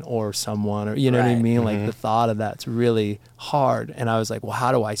something or someone, or you know what I mean? Like the thought of that's really hard. And I was like, well,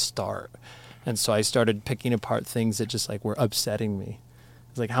 how do I start? And so I started picking apart things that just like were upsetting me.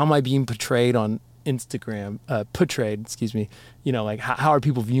 It's like, how am I being portrayed on Instagram, like how are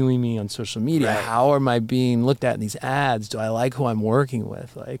people viewing me on social media? How am I being looked at in these ads? Do I like who I'm working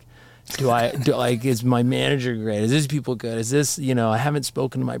with? Like, is my manager great? Is this people good? Is this, I haven't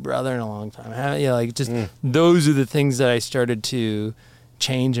spoken to my brother in a long time. Those are the things that I started to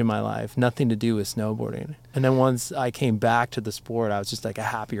change in my life, nothing to do with snowboarding. And then once I came back to the sport, I was just like a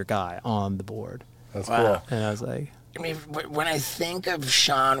happier guy on the board. That's cool. And I was like, I mean, when I think of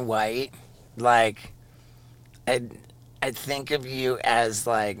Shaun White, like, I think of you as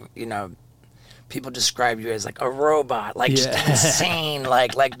like, you know, people describe you as like a robot, like just insane,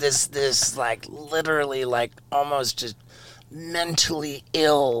 like this like literally like almost just mentally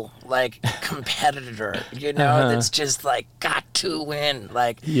ill like competitor, you know, that's just like got to win,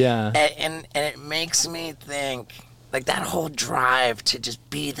 like and it makes me think like that whole drive to just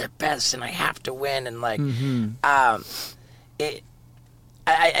be the best and I have to win and like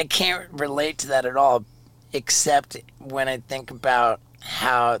I can't relate to that at all, except when I think about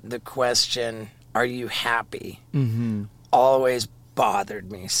how the question, are you happy, always bothered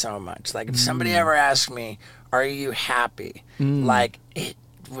me so much. Like if somebody ever asked me, are you happy? Like it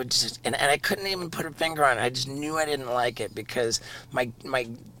would just, and I couldn't even put a finger on it. I just knew I didn't like it because my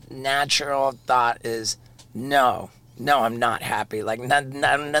natural thought is no, I'm not happy. Like nothing.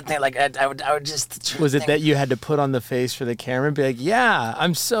 Like I would just. Was it that you had to put on the face for the camera and be like, "Yeah,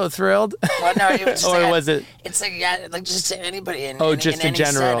 I'm so thrilled"? Well, no, it was just, or was it? It's like like just to anybody in just in in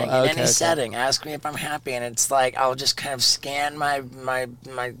general, setting, in any setting. Ask me if I'm happy, and it's like I'll just kind of scan my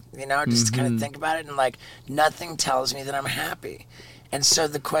you know, just kind of think about it, and like nothing tells me that I'm happy. And so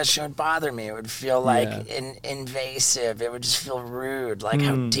the question would bother me. It would feel like invasive. It would just feel rude. Like,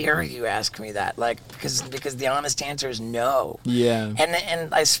 how dare you ask me that? Like, because the honest answer is no. Yeah.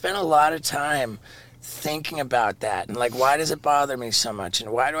 And I spent a lot of time thinking about that and like, why does it bother me so much? And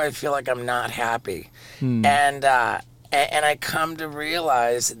why do I feel like I'm not happy? And I come to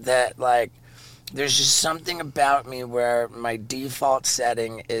realize that like, there's just something about me where my default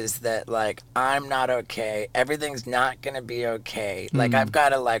setting is that like I'm not okay. Everything's not gonna be okay. Like I've got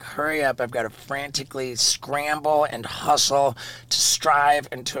to like hurry up. I've got to frantically scramble and hustle to strive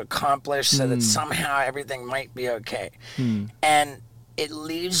and to accomplish so that somehow everything might be okay. And it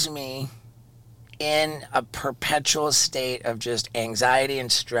leaves me in a perpetual state of just anxiety and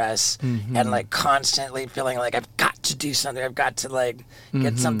stress and like constantly feeling like I've got to do something. I've got to like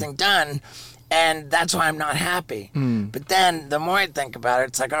get something done. And that's why I'm not happy. But then the more I think about it,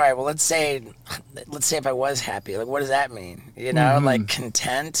 it's like, all right, well, let's say if I was happy, like, what does that mean? You know, like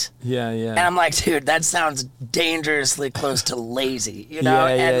content. Yeah. And I'm like, dude, that sounds dangerously close to lazy, you know?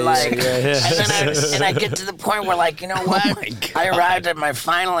 And then I get to the point where like, you know what? I arrived at my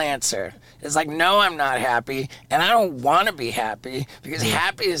final answer. It's like, no, I'm not happy, and I don't want to be happy because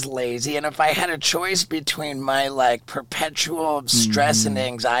happy is lazy. And if I had a choice between my like perpetual stress and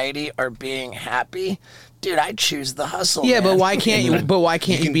anxiety or being happy, dude, I'd choose the hustle. Yeah, man. but why can't you? But why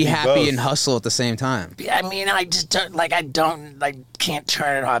can't you be happy both. and hustle at the same time? I mean, I just don't like. I can't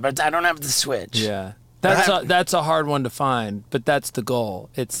turn it on. But I don't have the switch. Yeah, that's a hard one to find, but that's the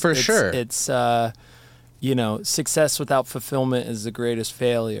goal. It's sure. It's you know, success without fulfillment is the greatest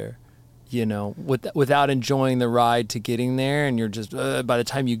failure. You know, without enjoying the ride to getting there, and you're just by the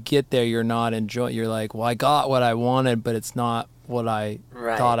time you get there, you're not enjoying. You're like, well, I got what I wanted, but it's not what I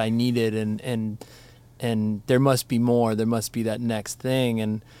thought I needed, and there must be more. There must be that next thing,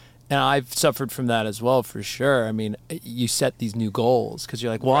 and I've suffered from that as well, for sure. I mean, you set these new goals because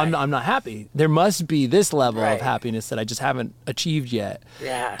you're like, well, I'm not happy. There must be this level of happiness that I just haven't achieved yet.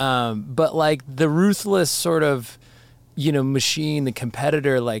 Yeah. But like the ruthless sort of, you know, machine, the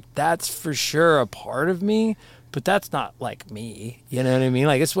competitor, like that's for sure a part of me, but that's not like me. You know what I mean?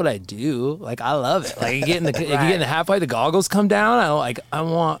 Like it's what I do. Like I love it. Like you get in the half pipe, the goggles come down.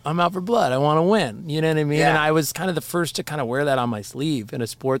 I'm out for blood. I want to win. You know what I mean? Yeah. And I was kind of the first to kind of wear that on my sleeve in a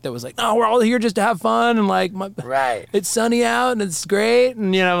sport that was like, no, we're all here just to have fun and like, it's sunny out and it's great.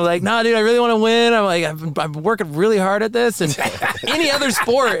 And you know, like, no, dude, I really want to win. I'm like, I'm working really hard at this. And any other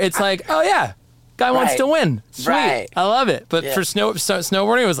sport, it's like, oh yeah. Guy wants to win. Sweet. I love it. But for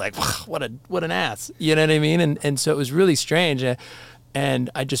snowboarding, it was like, what an ass. You know what I mean? And so it was really strange. And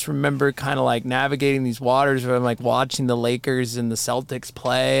I just remember kind of like navigating these waters where I'm like watching the Lakers and the Celtics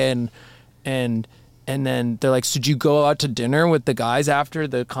play and then they're like, so did you go out to dinner with the guys after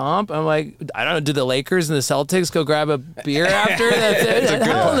the comp? I'm like, I don't know. Did the Lakers and the Celtics go grab a beer after?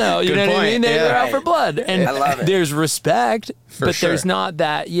 Hell no. You know what I mean? They're out for blood. And I love it. There's respect, but there's not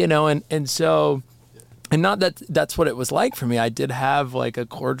that, you know, and so... And not that that's what it was like for me. I did have like a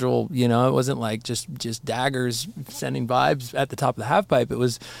cordial, you know, it wasn't like just daggers sending vibes at the top of the half pipe. It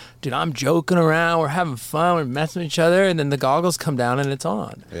was, dude, I'm joking around, we're having fun, we're messing with each other, and then the goggles come down and it's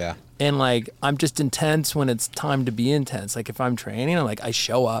on. Yeah. And like, I'm just intense when it's time to be intense. Like if I'm training, I'm like, I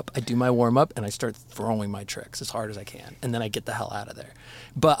show up, I do my warm up, and I start throwing my tricks as hard as I can. And then I get the hell out of there.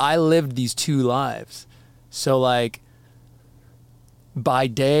 But I lived these two lives. So like, by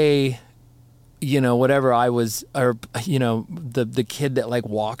day, whatever I was, or, the kid that like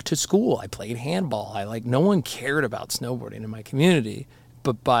walked to school, I played handball. No one cared about snowboarding in my community.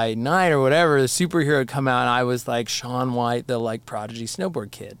 But by night or whatever, the superhero would come out and I was like Shaun White, the like prodigy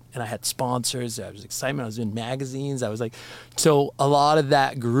snowboard kid. And I had sponsors, I was excitement, I was in magazines. I was like, so a lot of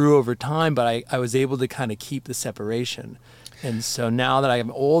that grew over time, but I was able to kind of keep the separation. And so now that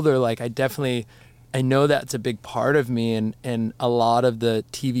I'm older, like I know that's a big part of me, and a lot of the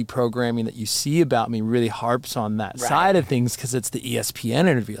TV programming that you see about me really harps on that side of things because it's the ESPN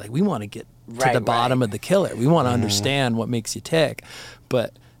interview. Like, we want to get to the bottom of the killer. We want to understand what makes you tick.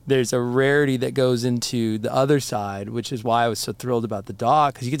 But there's a rarity that goes into the other side, which is why I was so thrilled about the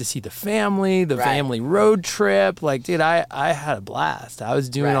doc, because you get to see the family road trip. Like, dude, I had a blast. I was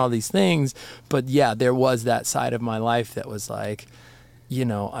doing all these things. But yeah, there was that side of my life that was like,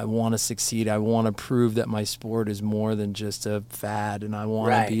 I want to succeed. I want to prove that my sport is more than just a fad, and I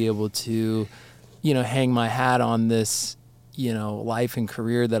want to be able to, hang my hat on this, life and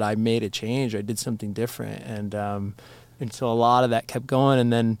career that I made a change. I did something different, and so a lot of that kept going.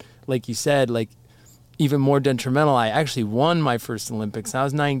 And then, like you said, like even more detrimental, I actually won my first Olympics. I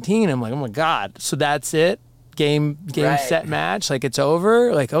was 19. I'm like, oh my God, so that's it. Game set match, like it's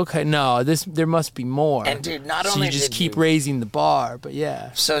over. Like, okay, no, there must be more. And dude, not so only you just did keep raising the bar, but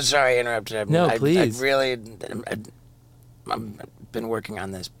yeah. So sorry I interrupted. Please. I've been working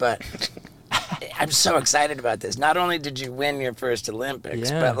on this, but I'm so excited about this. Not only did you win your first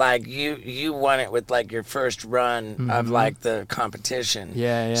Olympics, but like you won it with like your first run of like the competition.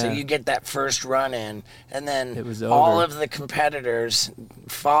 Yeah. So you get that first run in, and then it was over. All of the competitors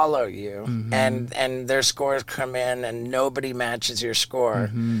follow you, and their scores come in, and nobody matches your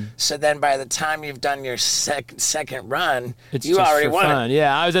score. So then by the time you've done your second run, you already won it.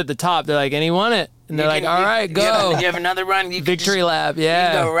 Yeah, I was at the top. They're like, and he won it. And they're like, all right, go. You have another run. Victory lap,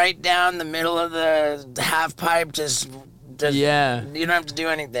 yeah. You go right down the middle of the half pipe, just you don't have to do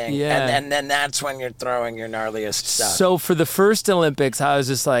anything. Yeah. And then that's when you're throwing your gnarliest stuff. So for the first Olympics, I was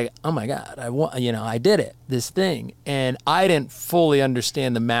just like, oh my God, I did it, this thing. And I didn't fully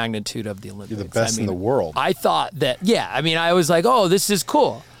understand the magnitude of the Olympics. You're the best in the world. I thought that, I was like, oh, this is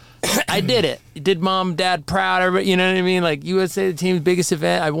cool. I did it. Did mom, dad proud? Everybody, you know what I mean? Like, USA, the team's biggest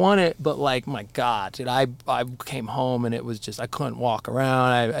event. I won it, but like, my God, dude, I came home and it was just, I couldn't walk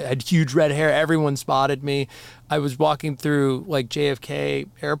around. I had huge red hair. Everyone spotted me. I was walking through like JFK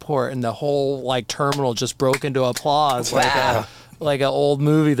airport and the whole like terminal just broke into applause. Wow. Like an old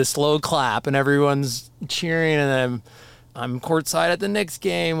movie, the slow clap, and everyone's cheering, and then I'm courtside at the Knicks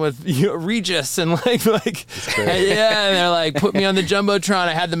game with Regis and and they're like, put me on the Jumbotron.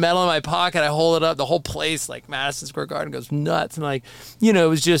 I had the medal in my pocket. I hold it up. The whole place, like Madison Square Garden, goes nuts. And like, it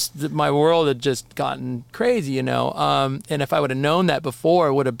was just, my world had just gotten crazy, and if I would have known that before,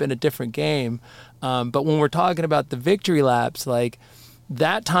 it would have been a different game. But when we're talking about the victory laps, like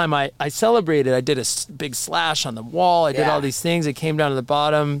that time I celebrated. I did a big slash on the wall. I did all these things. It came down to the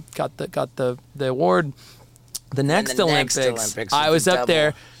bottom, got the award. The next Olympics, I was up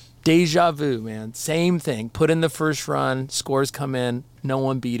there, deja vu, man. Same thing. Put in the first run, scores come in, no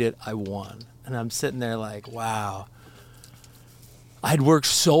one beat it, I won. And I'm sitting there like, wow. I'd worked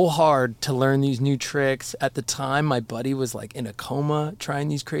so hard to learn these new tricks. At the time, my buddy was like in a coma trying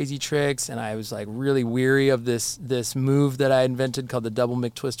these crazy tricks, and I was like really weary of this move that I invented called the double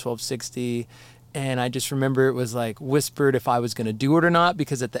McTwist 1260. And I just remember it was like whispered if I was going to do it or not,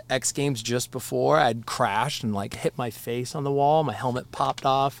 because at the X Games just before, I'd crashed and like hit my face on the wall. My helmet popped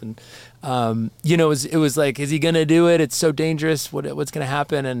off, and it was like, is he going to do it? It's so dangerous. What's going to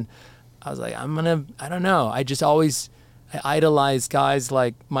happen? And I was like, I don't know. I idolize guys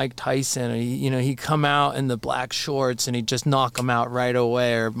like Mike Tyson. He'd come out in the black shorts and he'd just knock them out right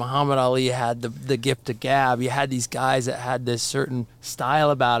away. Or Muhammad Ali had the gift of gab. You had these guys that had this certain style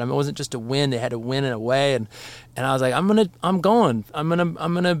about them. It wasn't just a win; they had to win in a way. And I was like, I'm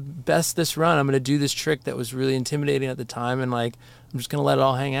gonna best this run. I'm gonna do this trick that was really intimidating at the time, and like I'm just gonna let it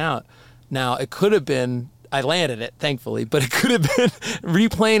all hang out. Now it could have been. I landed it, thankfully, but it could have been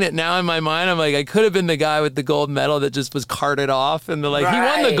replaying it now in my mind. I'm like, I could have been the guy with the gold medal that just was carted off, and they're like, he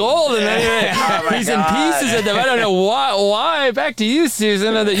won the gold, and then he's in pieces at them. I don't know why. Back to you, Susan.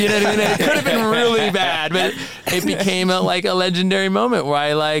 You know what I mean? It could have been really bad, but it became a legendary moment where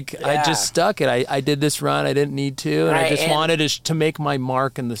I just stuck it. I did this run. I didn't need to, and I just wanted to make my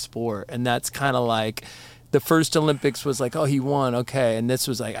mark in the sport, and that's kind of like. The first Olympics was like, oh, he won, okay. And this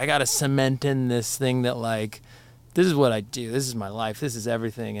was like, I got to cement in this thing that like, this is what I do. This is my life. This is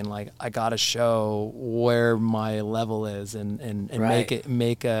everything. And like, I got to show where my level is and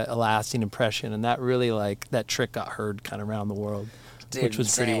make a lasting impression. And that really that trick got heard kind of around the world. Dude, which was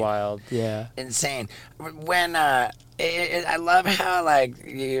insane. pretty wild. Yeah, insane. When I love how like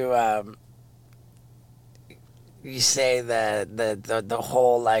you say the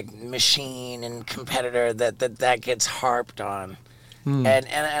whole like machine and competitor that gets harped on, and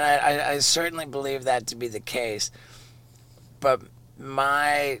I certainly believe that to be the case, but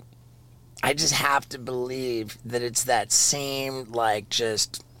I just have to believe that it's that same like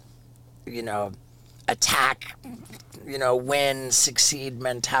just attack, win, succeed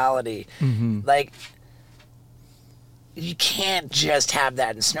mentality. Like, you can't just have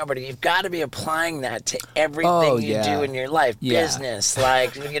that in snowboarding. You've got to be applying that to everything you do in your life. Business,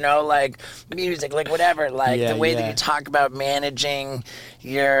 like, like music, like whatever, like the way that you talk about managing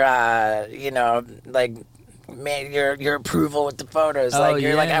your, like, your approval with the photos. Like,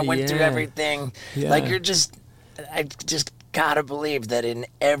 you're like, I went through everything. Like, I just gotta believe that in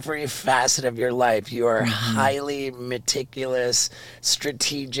every facet of your life you are highly meticulous,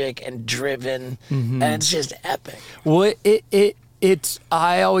 strategic, and driven, and it's just epic. Well, it's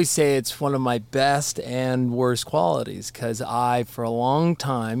I always say it's one of my best and worst qualities, because for a long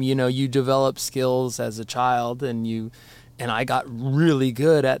time, you develop skills as a child, and I got really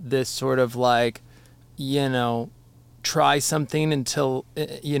good at this sort of like, try something until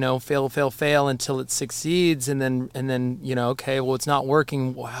fail until it succeeds, and then okay, well, it's not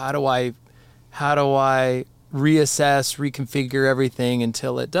working. Well, how do I reassess, reconfigure everything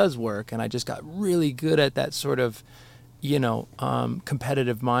until it does work? And I just got really good at that sort of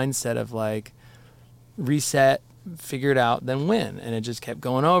competitive mindset of like reset, figure it out, then win, and it just kept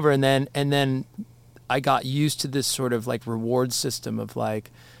going over. And then I got used to this sort of like reward system of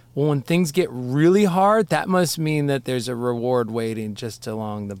like, well, when things get really hard, that must mean that there's a reward waiting just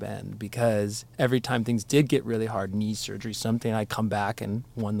along the bend, because every time things did get really hard, knee surgery, something, I come back and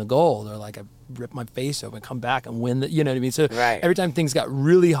won the gold, or like I rip my face open, come back and win you know what I mean? So every time things got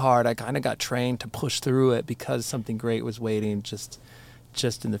really hard, I kind of got trained to push through it because something great was waiting just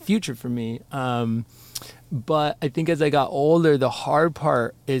in the future for me. But I think as I got older, the hard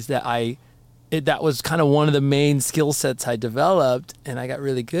part is that that was kind of one of the main skill sets I developed, and I got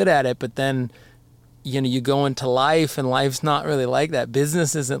really good at it. But then, you go into life, and life's not really like that.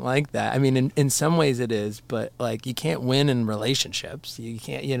 Business isn't like that. I mean, in some ways it is, but like, you can't win in relationships. You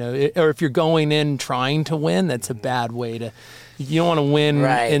can't, or if you're going in trying to win, that's a bad way to. You don't want to win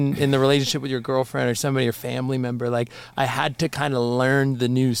in the relationship with your girlfriend or somebody, your family member. Like, I had to kind of learn the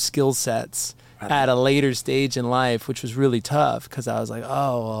new skill sets at a later stage in life, which was really tough, because I was like,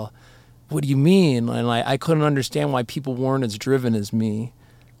 oh, well, what do you mean? And like, I couldn't understand why people weren't as driven as me,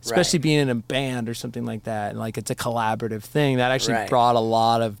 especially being in a band or something like that. And like, it's a collaborative thing that actually brought a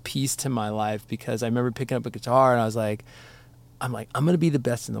lot of peace to my life, because I remember picking up a guitar and I was like, I'm going to be the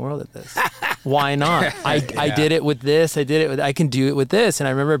best in the world at this. Why not? I did it with this. I can do it with this. And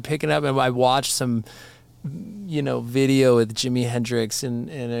I remember picking up, and I watched some, video with Jimi Hendrix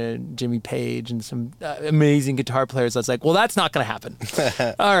and Jimmy Page and some amazing guitar players. I was like, well, that's not going to happen.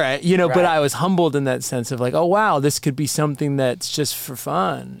 All right. But I was humbled in that sense of like, oh, wow, this could be something that's just for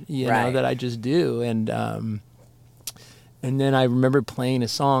fun, that I just do. And then I remember playing a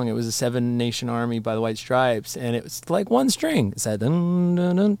song. It was a Seven Nation Army by the White Stripes, and it was like one string. It said dun,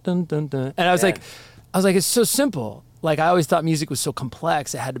 dun, dun, dun, dun, dun. And I was like, it's so simple. Like, I always thought music was so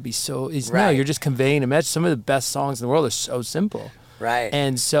complex. It had to be so easy. No, you're just conveying a message. Some of the best songs in the world are so simple. Right.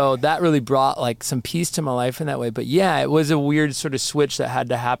 And so that really brought like some peace to my life in that way. But yeah, it was a weird sort of switch that had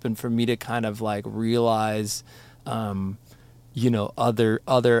to happen for me to kind of like realize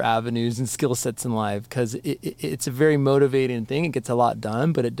other avenues and skill sets in life, because it's a very motivating thing. It gets a lot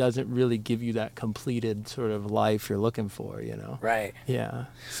done, but it doesn't really give you that completed sort of life you're looking for, Right. Yeah.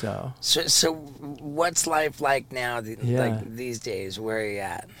 So what's life like now, like these days? Where are you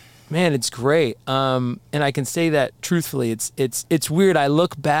at? Man, it's great. And I can say that truthfully. It's weird. I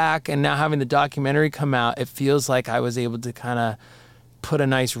look back, and now having the documentary come out, it feels like I was able to kind of put a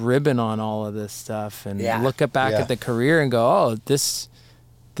nice ribbon on all of this stuff and look back at the career and go, oh, this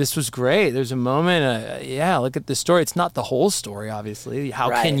was great. There's a moment, look at the story. It's not the whole story, obviously.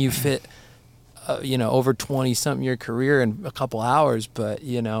 How can you fit, over 20-something year career in a couple hours? But,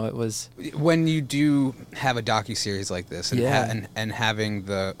 it was. When you do have a docuseries like this and having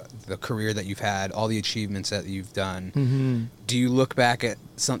the career that you've had, all the achievements that you've done, do you look back at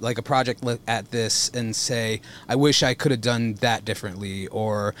something like a project at this and say, I wish I could have done that differently,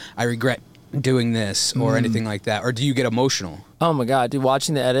 or I regret doing this, or anything like that? Or do you get emotional? Oh my God, dude,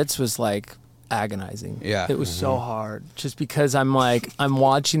 watching the edits was like agonizing. Yeah. It was so hard just because I'm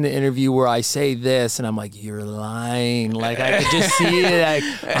watching the interview where I say this and I'm like, you're lying. Like I could just see it.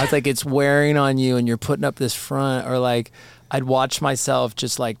 I was like, it's wearing on you and you're putting up this front. Or like I'd watch myself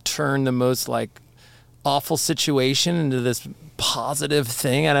just like turn the most like awful situation into this positive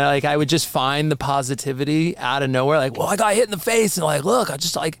thing. And I would just find the positivity out of nowhere. Like, well, I got hit in the face and like, look, I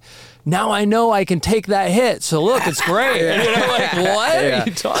just like, now I know I can take that hit. So look, it's great. And, you know, like, what are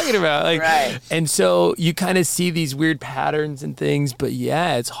you talking about? Like, right. And so you kind of see these weird patterns and things, but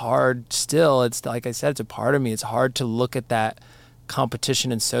yeah, it's hard still. It's like I said, it's a part of me. It's hard to look at that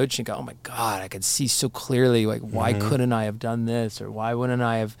competition in Sochi and go, oh my God, I could see so clearly, like, why couldn't I have done this? Or why wouldn't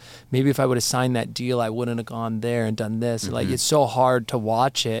I have, maybe if I would have signed that deal, I wouldn't have gone there and done this. Like, it's so hard to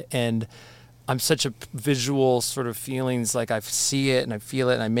watch it. And I'm such a visual sort of feelings, like I see it and I feel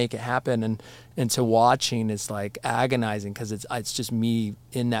it and I make it happen. And so watching is like agonizing because it's just me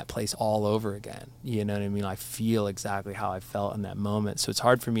in that place all over again. You know what I mean? I feel exactly how I felt in that moment. So it's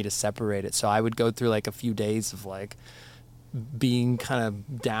hard for me to separate it. So I would go through like a few days of like being kind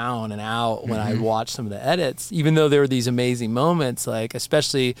of down and out when I watched some of the edits, even though there were these amazing moments, like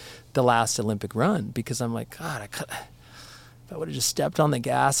especially the last Olympic run, because I'm like, God, I would have just stepped on the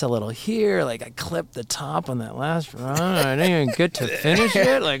gas a little here, like I clipped the top on that last run, I didn't even get to finish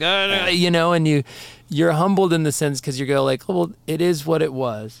it, like, you know, and you're humbled in the sense because you go like, oh, well, it is what it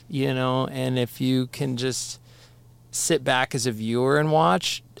was, you know, and if you can just sit back as a viewer and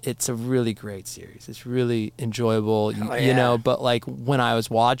watch, it's a really great series. It's really enjoyable, you know, but like when I was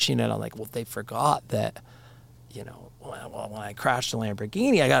watching it, I'm like, well, they forgot that, you know, when I crashed the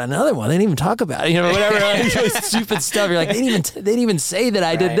Lamborghini, I got another one. They didn't even talk about it, you know, whatever. Like, stupid stuff. You're like, they didn't even say that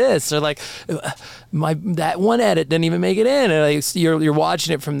I did this. Or like, that one edit didn't even make it in. And like, you're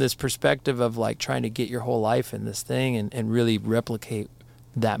watching it from this perspective of like trying to get your whole life in this thing and really replicate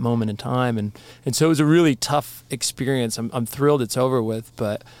that moment in time. And so it was a really tough experience. I'm thrilled it's over with,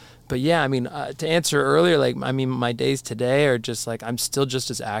 but yeah, I mean, to answer earlier, like, I mean, my days today are just like, I'm still just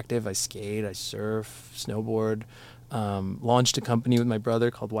as active. I skate, I surf, snowboard. Launched a company with my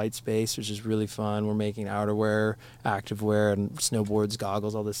brother called White Space, which is really fun. We're making outerwear, activewear, and snowboards,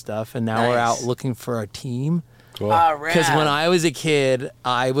 goggles, all this stuff. And now we're out looking for a team. Cool. Because when I was a kid,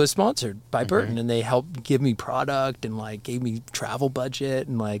 I was sponsored by Burton, and they helped give me product and like gave me travel budget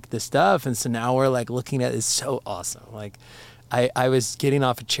and like this stuff. And so now we're like looking at it's so awesome. Like I was getting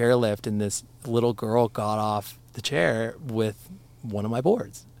off a chairlift, and this little girl got off the chair with one of my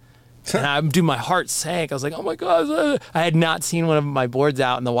boards. And my heart sank. I was like, oh my God. I had not seen one of my boards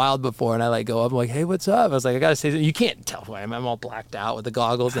out in the wild before. And I like go up, I'm like, hey, what's up? I was like, I got to say something. You can't tell who I am. I'm all blacked out with the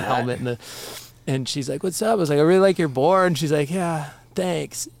goggles, the helmet, and she's like, what's up? I was like, I really like your board. And she's like, yeah,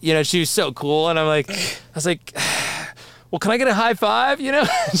 thanks. You know, she was so cool. And I was like, well, can I get a high five? You know,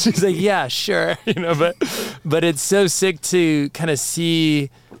 she's like, yeah, sure. You know, but it's so sick to kind of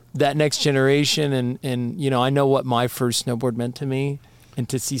see that next generation. And, you know, I know what my first snowboard meant to me. And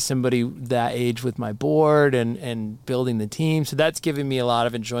to see somebody that age with my board and building the team. So that's given me a lot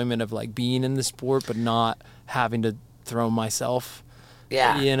of enjoyment of like being in the sport, but not having to throw myself,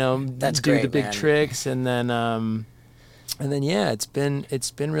 you know, that's do great, the big man. tricks. And then, yeah, it's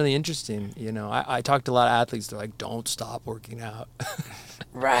been really interesting. You know, I talked to a lot of athletes. They're like, don't stop working out.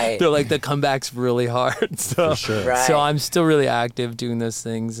 Right. They're like, the comeback's really hard. So, For sure. Right. So I'm still really active doing those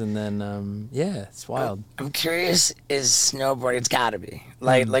things. And then, yeah, it's wild. I'm curious, is snowboarding, it's got to be.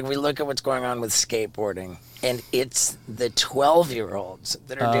 Like we look at what's going on with skateboarding, and it's the 12-year-olds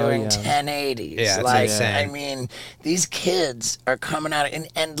that are doing 1080s. Yeah, it's like, insane. I mean, these kids are coming out,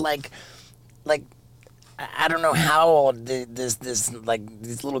 and like I don't know how old this like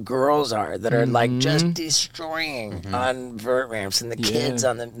these little girls are that are like just destroying on vert ramps, and the kids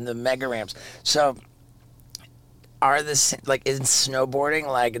on the mega ramps. So are this like in snowboarding,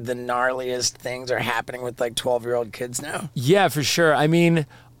 like the gnarliest things are happening with like 12-year-old kids now? Yeah, for sure. I mean,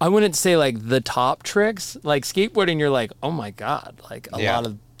 I wouldn't say like the top tricks. Like skateboarding, you're like, oh my God, like a lot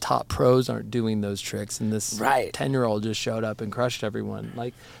of top pros aren't doing those tricks, and this 10-year-old just showed up and crushed everyone.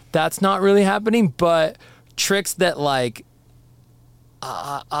 Like, that's not really happening, but tricks that like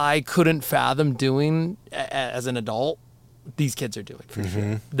I couldn't fathom doing as an adult, these kids are doing for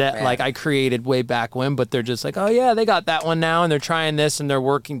sure. That like I created way back when, but they're just like, oh yeah, they got that one now, and they're trying this, and they're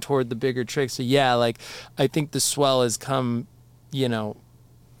working toward the bigger tricks. So yeah, like I think the swell has come, you know,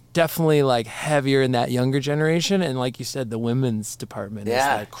 definitely like heavier in that younger generation. And like you said, the women's department is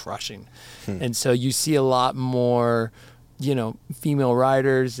like crushing. And so you see a lot more, you know, female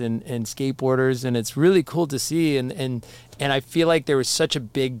riders and skateboarders, and it's really cool to see. And And I feel like there was such a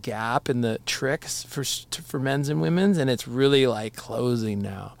big gap in the tricks for men's and women's, and it's really like closing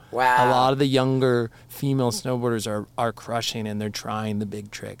now. Wow. A lot of the younger female snowboarders are crushing, and they're trying the big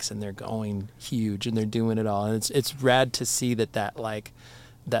tricks, and they're going huge, and they're doing it all. And it's rad to see that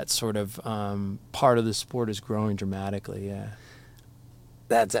sort of part of the sport is growing dramatically. Yeah.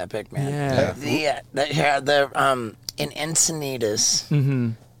 That's epic, man. Yeah. The in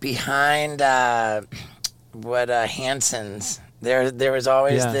Encinitas, behind Hanson's, there was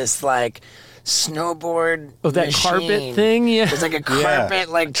always this like snowboard that machine. carpet thing. Yeah, it was like a carpet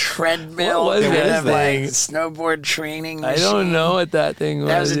like treadmill. What was that thing? Like snowboard training machine. I don't know what that thing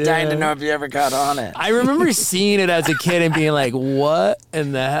was. I was dying to know if you ever got on it. I remember seeing it as a kid and being like, what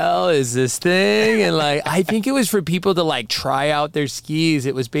in the hell is this thing? And like, I think it was for people to like try out their skis.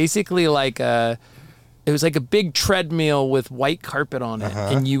 It was basically like it was like a big treadmill with white carpet on it,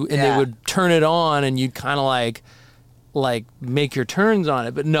 and they would turn it on, and you'd kind of like make your turns on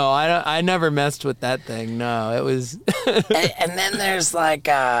it. But no, I never messed with that thing. No, it was. and then there's like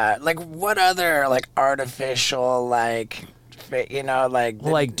what other like artificial like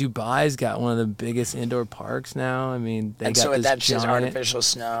Dubai's got one of the biggest indoor parks now. I mean, that's just artificial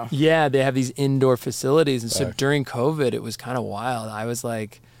snow. Yeah, they have these indoor facilities, and so during COVID, it was kind of wild. I was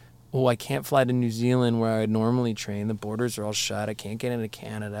like, oh, I can't fly to New Zealand where I would normally train. The borders are all shut. I can't get into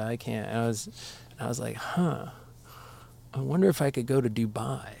Canada. I can't. And I was like, I wonder if I could go to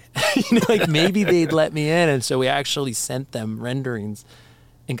Dubai. Like maybe they'd let me in. And so we actually sent them renderings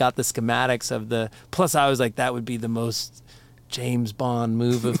and got the schematics of plus I was like, that would be the most James Bond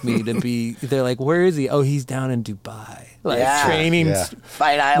move of me to be. They're like, where is he? Oh, he's down in Dubai. Like training. Yeah.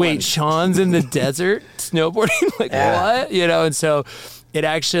 Fight Island. Wait, Shaun's in the desert snowboarding? Like what? And so it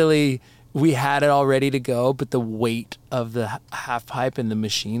actually, we had it all ready to go, but the weight of the half pipe and the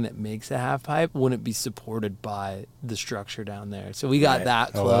machine that makes a half pipe wouldn't be supported by the structure down there. So we got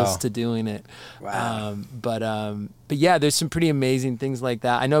that close to doing it. Wow. But yeah, there's some pretty amazing things like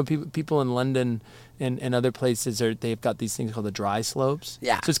that. I know people in London and other places they've got these things called the dry slopes.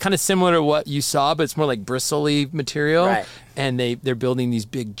 Yeah. So it's kind of similar to what you saw, but it's more like bristly material. Right. And they're building these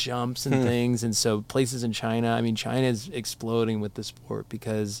big jumps and things. And so places in China, I mean, China is exploding with the sport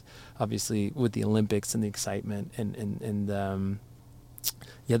because obviously with the Olympics and the excitement and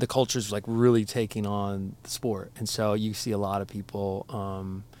the culture's like really taking on the sport. And so you see a lot of people,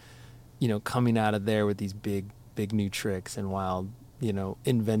 coming out of there with these big new tricks and wild,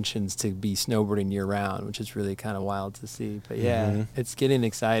 inventions to be snowboarding year round, which is really kind of wild to see. But yeah, it's getting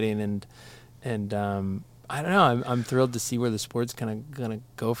exciting and I don't know. I'm thrilled to see where the sport's gonna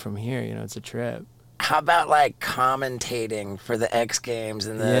go from here. It's a trip. How about like commentating for the X Games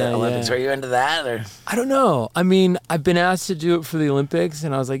and the Olympics? Are you into that? Or I don't know. I mean, I've been asked to do it for the Olympics,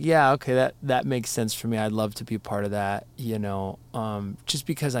 and I was like, yeah, okay, that makes sense for me. I'd love to be a part of that. Just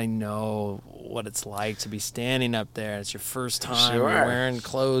because I know what it's like to be standing up there. It's your first time. Sure. You're wearing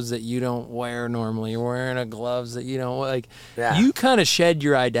clothes that you don't wear normally. You're wearing gloves that you don't like. Yeah. You kind of shed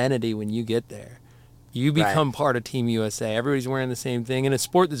your identity when you get there. You become part of Team USA. Everybody's wearing the same thing. In a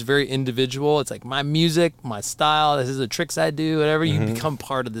sport that's very individual, it's like my music, my style, this is the tricks I do, whatever. You become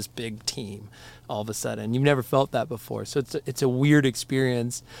part of this big team all of a sudden. You've never felt that before. So it's a weird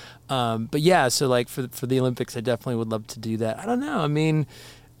experience. But yeah, so like for the Olympics, I definitely would love to do that. I don't know. I mean,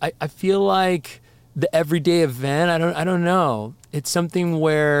 I feel like the everyday event, I don't know. It's something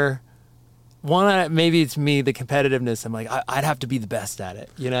where... maybe it's me, the competitiveness. I'm like, I'd have to be the best at it.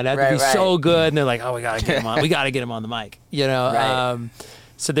 I'd have to be so good. And they're like, oh, we got to get him on. We got to get him on the mic. Right.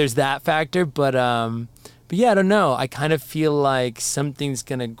 So there's that factor. But yeah, I don't know. I kind of feel like something's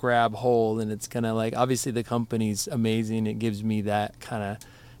going to grab hold and it's going to obviously the company's amazing. It gives me that kind of,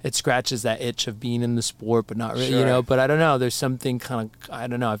 it scratches that itch of being in the sport, but not really, but I don't know. There's something kind of, I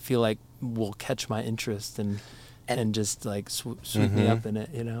don't know. I feel like will catch my interest and just sweep me up in it,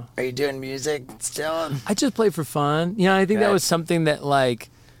 Are you doing music still? I just play for fun. I think that was something that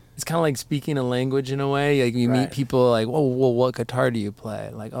it's kind of like speaking a language in a way. Like you meet people like, oh, well, what guitar do you play?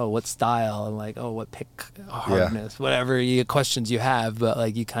 Like, oh, what style? And like, oh, what pick hardness? Whatever questions you have,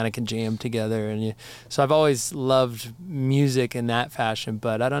 but you kind of can jam together. So I've always loved music in that fashion,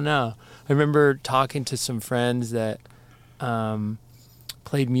 but I don't know. I remember talking to some friends that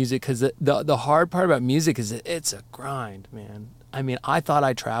played music because the hard part about music is it's a grind, man. I mean, I thought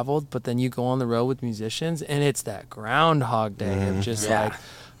I traveled, but then you go on the road with musicians and it's that Groundhog Day of just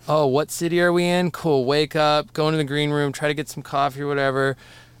oh, what city are we in? Cool, wake up, go into the green room, try to get some coffee or whatever,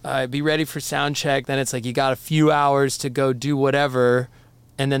 be ready for sound check. Then it's like you got a few hours to go do whatever,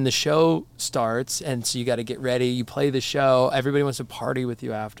 and then the show starts, and so you got to get ready. You play the show. Everybody wants to party with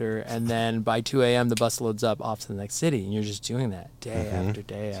you after, and then by 2 a.m. the bus loads up off to the next city, and you're just doing that day after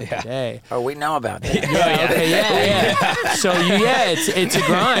day after day. Oh, we know about that. So it's a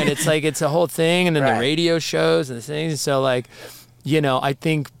grind. It's like it's a whole thing, and then the radio shows and the things. So like, I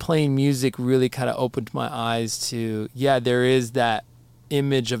think playing music really kind of opened my eyes to there is that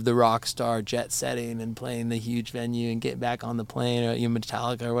image of the rock star jet setting and playing the huge venue and getting back on the plane, or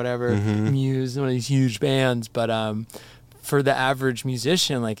Metallica or whatever, Muse, one of these huge bands. But for the average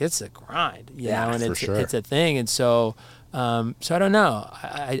musician, like it's a grind, you know, and it's a thing. And so I don't know.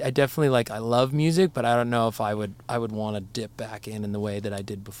 I definitely I love music, but I don't know if I would want to dip back in the way that I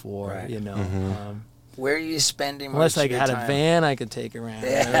did before, Where are you spending most of your time? Unless I had a van I could take around.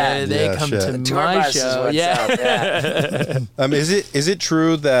 They come to my show. Is it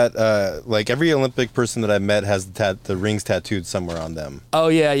true that every Olympic person that I met has the rings tattooed somewhere on them? Oh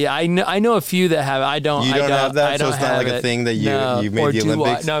yeah. I know a few that have. I don't. You don't have that, so it's not like a thing that you made the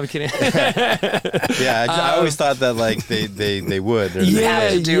Olympics. No, I'm kidding. I always thought that they would.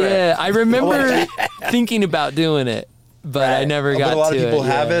 I remember thinking about doing it. But I never got to it. But a lot of people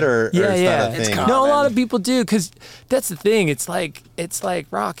have it, or it's not a thing? No, a lot of people do, because that's the thing. It's like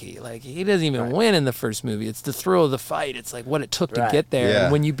Rocky. Like, he doesn't even win in the first movie. It's the thrill of the fight. It's like what it took to get there. Yeah.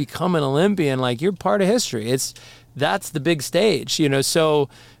 And when you become an Olympian, like, you're part of history. That's the big stage, So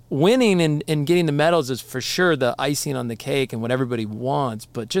winning and getting the medals is for sure the icing on the cake and what everybody wants.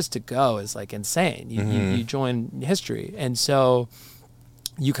 But just to go is like insane. You join history, and so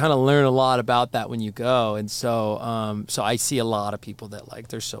you kind of learn a lot about that when you go. And so so I see a lot of people that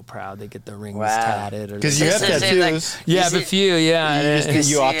they're so proud they get their rings tatted. Because you have tattoos. I have a few,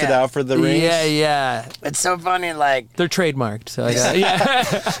 You opted out for the rings? Yeah. It's so funny, they're trademarked, so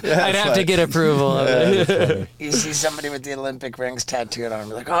I'd have to get approval of it. You see somebody with the Olympic rings tattooed on them,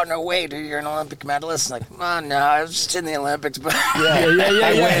 like, oh, no way, dude, you're an Olympic medalist? Like, oh, no, I was just in the Olympics, but... I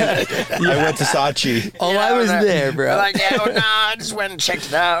went to Sochi. I was there, bro. Like, I just went and checked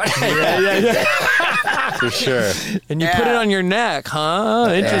it out. For sure. And you put it on your neck, huh?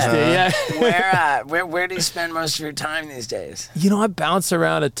 Interesting. Where do you spend most of your time these days? I bounce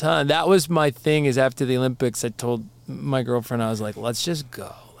around a ton. That was my thing. Is after the Olympics, I told my girlfriend, I was like, let's just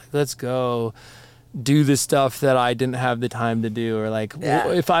go. Let's go do the stuff that I didn't have the time to do, or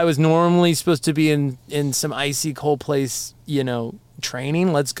if I was normally supposed to be in some icy cold place,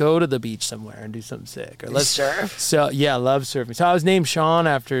 training, let's go to the beach somewhere and do something sick. Or let's surf. So I love surfing. So I was named Shaun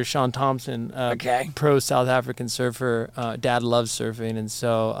after Shaun Thompson, pro South African surfer. Dad loves surfing, and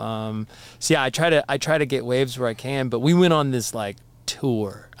so I try to get waves where I can. But we went on this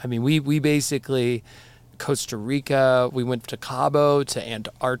tour. I mean, we basically Costa Rica. We went to Cabo, to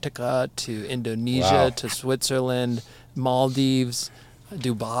Antarctica, to Indonesia, to Switzerland, Maldives,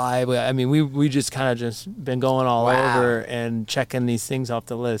 Dubai. I mean, we just kind of just been going all over and checking these things off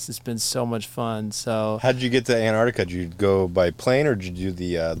the list. It's been so much fun. So, how did you get to Antarctica? Did you go by plane, or did you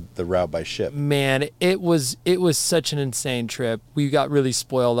do the route by ship? Man, it was such an insane trip. We got really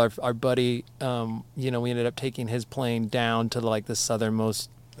spoiled. Our buddy, we ended up taking his plane down to the southernmost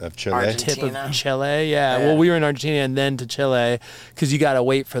of Chile, tip of Chile. Yeah. Well, we were in Argentina and then to Chile, because you got to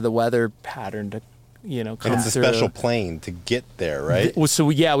wait for the weather pattern to come and it's a through. special plane to get there, right? So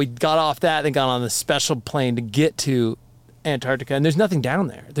we got off that and got on the special plane to get to Antarctica, and there's nothing down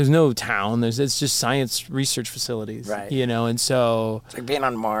there. There's no town. It's just science research facilities, right? And so it's like being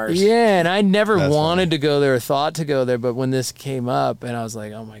on Mars. Yeah, and I never wanted to go there or thought to go there, but when this came up, and I was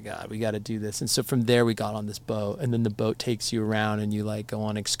like, oh my God, we got to do this. And so from there we got on this boat, and then the boat takes you around, and you go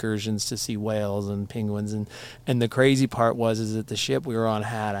on excursions to see whales and penguins, and the crazy part is that the ship we were on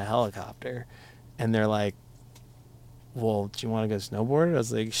had a helicopter, and they're like, well, do you want to go snowboard? I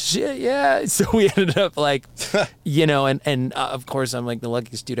was like, shit, yeah. So we ended up and of course I'm the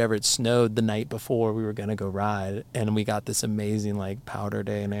luckiest dude ever. It snowed the night before we were going to go ride, and we got this amazing powder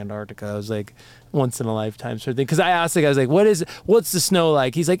day in Antarctica. I was like, once in a lifetime sort of thing. Cause I asked the guy, I was like, what's the snow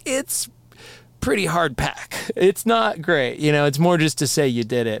like? He's like, it's pretty hard pack. It's not great. It's more just to say you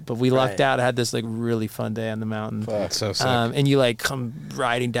did it, but we lucked out. I had this really fun day on the mountain. That's so sick. And you come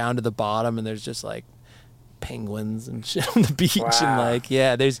riding down to the bottom, and there's just penguins and shit on the beach.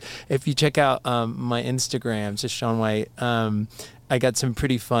 And there's, if you check out my Instagram, just Shaun White, I got some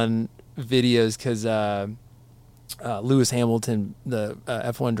pretty fun videos, because Lewis Hamilton, the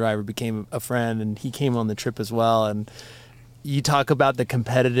F1 driver, became a friend, and he came on the trip as well. And you talk about the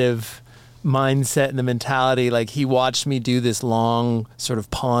competitive mindset and the mentality. He watched me do this long sort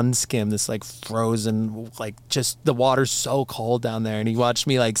of pond skim, this frozen, just the water's so cold down there, and he watched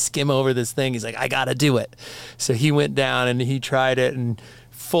me skim over this thing. He's like, I gotta do it. So he went down and he tried it, and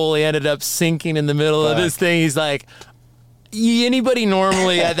fully ended up sinking in the middle of this thing. He's like, anybody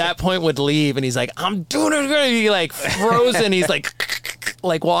normally at that point would leave, and he's like, I'm doing it good. He like frozen. He's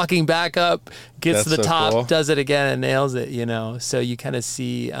like walking back up, gets to the top, cool. Does it again, and nails it. So you kind of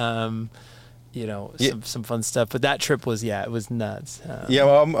see, some fun stuff. But that trip was, it was nuts.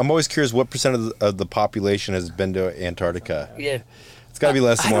 Well, I'm always curious what % of the population has been to Antarctica. Yeah, it's got to be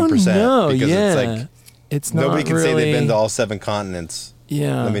less than 1%. Because it's like it's nobody can say they've been to all 7 continents.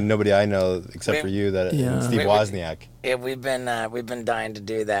 Yeah, I mean nobody I know except for you Steve Wozniak. Yeah, we've been dying to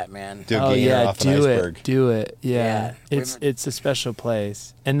do that, man. Do it. Yeah. It's a special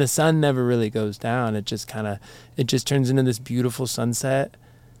place, and the sun never really goes down. It just turns into this beautiful sunset,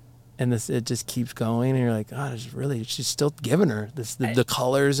 and it just keeps going, and you're like, God, she's still giving her the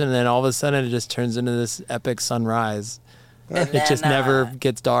colors, and then all of a sudden it just turns into this epic sunrise. It just never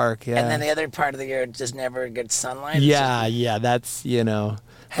gets dark. Yeah. And then the other part of the year, it just never gets sunlight. Yeah. That's,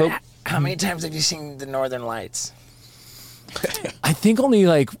 How many times have you seen the Northern Lights? I think only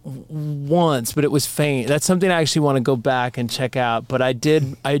like once, but it was faint. That's something I actually want to go back and check out. But I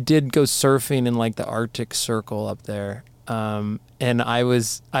did go surfing in like the Arctic Circle up there. And I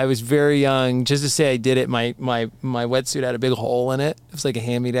was very young. Just to say I did it, my wetsuit had a big hole in it. It was like a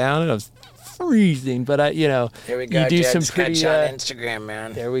hand-me-down, and I was freezing, but Here we go, you do dude. some Just pretty got you on Instagram,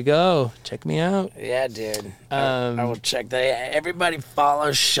 man. There we go. Check me out. Yeah, dude. I will check that. Everybody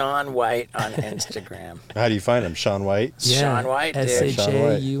follow Shaun White on Instagram. How do you find him? Shaun White? Shaun White, dude.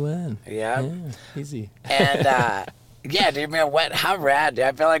 SHAUN. Yeah. Easy. And yeah, dude, man, how rad, dude.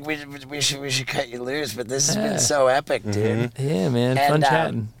 I feel like we should cut you loose, but this has been so epic, dude. Mm-hmm. Yeah, man, fun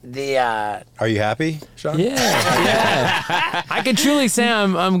chatting. Are you happy, Shaun? Yeah. I can truly say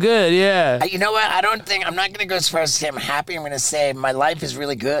I'm good. Yeah. You know what? I'm not gonna go as far as to say I'm happy. I'm gonna say my life is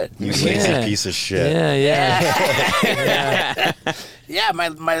really good. You lazy piece of shit. Yeah. Yeah, my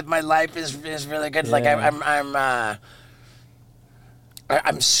life is really good. Yeah. Like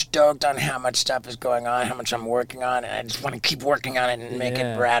I'm stoked on how much stuff is going on, how much I'm working on, and I just want to keep working on it and make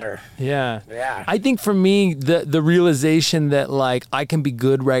it brighter. Yeah. I think for me, the realization that like I can be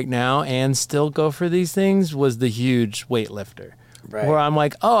good right now and still go for these things was the huge weightlifter. Right. Where I'm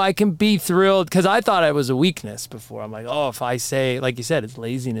like, I can be thrilled, because I thought it was a weakness before. I'm like, if I say, like you said, it's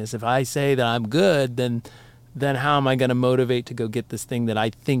laziness. If I say that I'm good, then how am I going to motivate to go get this thing that I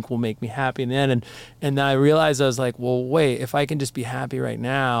think will make me happy? And then I realized, I was like, well, wait, if I can just be happy right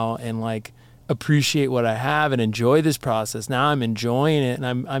now and like appreciate what I have and enjoy this process, now I'm enjoying it, and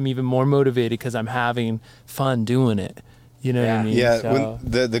I'm even more motivated because I'm having fun doing it. You know what I mean? Yeah. So, when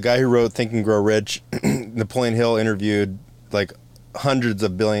the guy who wrote Think and Grow Rich, Napoleon Hill, interviewed like hundreds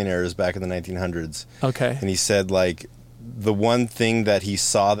of billionaires back in the 1900s. Okay. And he said like the one thing that he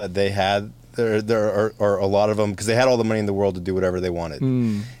saw that they had, there are a lot of them, because they had all the money in the world to do whatever they wanted.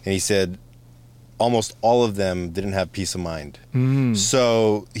 And he said almost all of them didn't have peace of mind.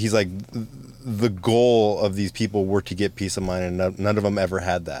 So he's like, the goal of these people were to get peace of mind, and none of them ever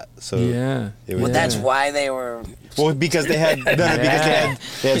had that. So that's why they were. Well, because they had they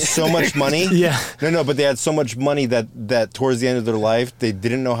had so much money. But they had so much money that towards the end of their life, they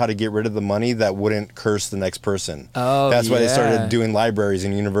didn't know how to get rid of the money that wouldn't curse the next person. That's why they started doing libraries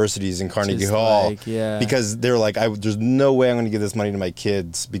and universities and Carnegie Hall, because they were like, there's no way I'm going to give this money to my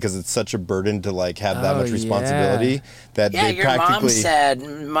kids, because it's such a burden to like have that much responsibility that they your practically. Mom said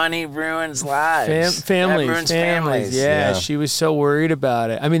money ruins lives. Families. Yeah, she was so worried about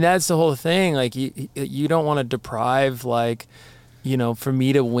it. I mean, that's the whole thing. Like you don't want to deprive, like, for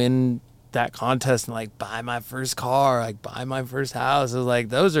me to win that contest and like buy my first car, like buy my first house. It was like,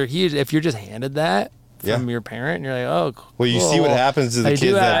 those are huge. If you're just handed that from your parent, and you're like, oh, cool. Well, you see what happens to the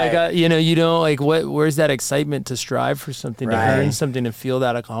kids. I got, you don't like where's that excitement to strive for something, to earn something, to feel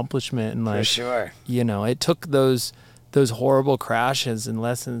that accomplishment, and like, for sure. It took those horrible crashes and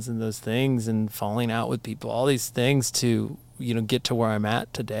lessons and those things and falling out with people, all these things to, get to where I'm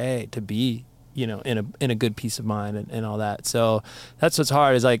at today, to be, in a good peace of mind and all that. So that's what's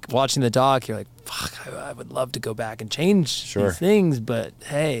hard, is like watching the doc, you're like, fuck, I would love to go back and change these things, but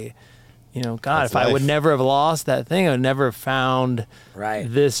hey, God, that's if life. I would never have lost that thing, I would never have found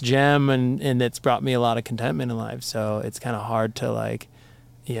this gem, and it's brought me a lot of contentment in life. So it's kind of hard to like,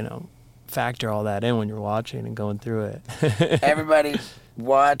 factor all that in when you're watching and going through it. Everybody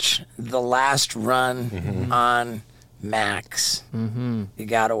watch The Last Run on Max. You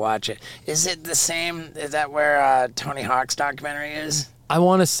gotta watch it. Is it the same? Is that where Tony Hawk's documentary is? I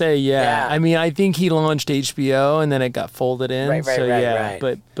want to say I mean, I think he launched HBO and then it got folded in. Right.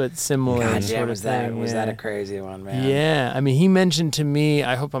 But similar. God damn, was that a crazy one, man? Yeah, I mean, he mentioned to me,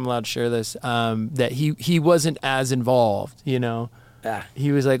 I hope I'm allowed to share this, that he wasn't as involved, Yeah.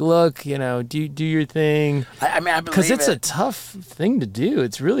 He was like, look, do your thing. I mean, I believe because it's a tough thing to do.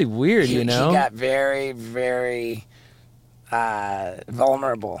 It's really weird, He got very, very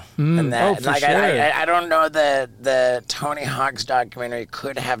vulnerable in that. For sure. I don't know that the Tony Hawk's documentary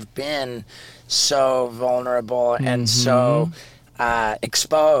could have been so vulnerable and so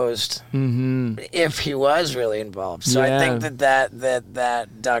exposed if he was really involved. So I think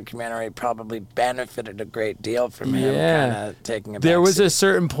that documentary probably benefited a great deal from him kind of taking a back There was seat. a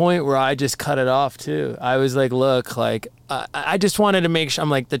certain point where I just cut it off too. I was like, look, like I just wanted to make sure. I'm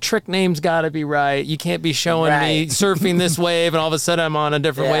like, the trick name's got to be right. You can't be showing me surfing this wave and all of a sudden I'm on a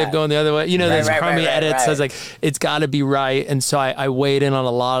different wave going the other way. There's crummy edits. I was like, it's got to be right. And so I weighed in on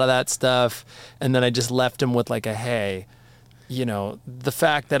a lot of that stuff, and then I just left him with like a hey. The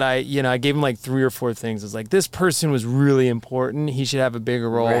fact that I gave him like 3 or 4 things. I was like, this person was really important. He should have a bigger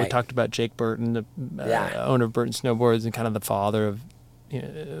role. Right. We talked about Jake Burton, the owner of Burton Snowboards and kind of the father of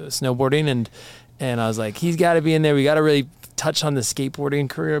snowboarding. And I was like, he's got to be in there. We got to really touch on the skateboarding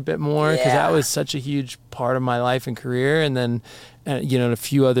career a bit more because that was such a huge part of my life and career. And then, a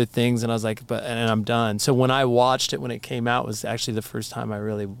few other things. And I was like, and I'm done. So when I watched it, when it came out, was actually the first time I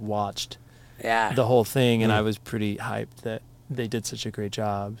really watched the whole thing. And I was pretty hyped that they did such a great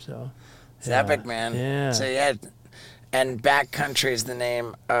job. So it's epic, man. Yeah. So and Backcountry is the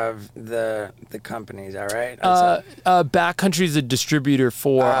name of the company. Is that right? Backcountry is a distributor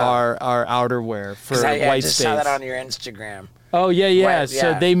for our outerwear for White Space. I just saw that on your Instagram. Oh yeah. Right,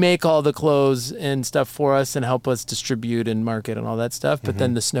 so they make all the clothes and stuff for us and help us distribute and market and all that stuff. But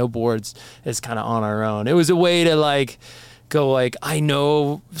then the snowboards is kind of on our own. It was a way to like go like, I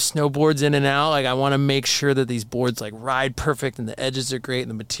know snowboards in and out. Like I want to make sure that these boards like ride perfect and the edges are great and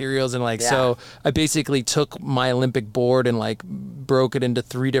the materials and like so I basically took my Olympic board and like broke it into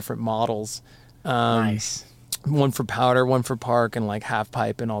 3 different models. Nice. One for powder, one for park, and like half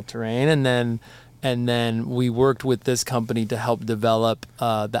pipe and all terrain. And then we worked with this company to help develop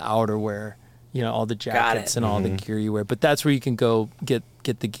the outerwear. All the jackets and all the gear you wear. But that's where you can go get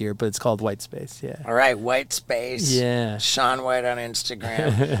the gear. But it's called White Space. Yeah. All right, White Space. Yeah. Shaun White on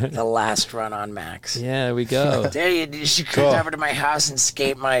Instagram. The last run on Max. Yeah, there we go. There you should come over to my house and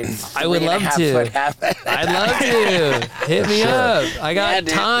skate my. I would love to. I'd love to. Hit me up. I got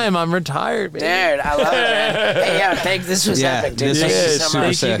time. I'm retired, baby. Dude, I love it, man. Hey, this was epic, dude. Thank you so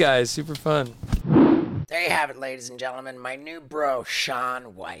much. Thank you guys. Super fun. There you have it, ladies and gentlemen. My new bro,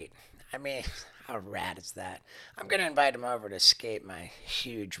 Shaun White. I mean, how rad is that? I'm going to invite him over to skate my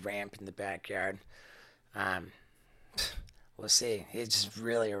huge ramp in the backyard. We'll see. He's just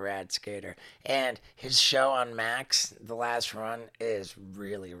really a rad skater. And his show on Max, The Last Run, is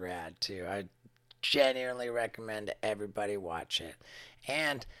really rad, too. I genuinely recommend everybody watch it.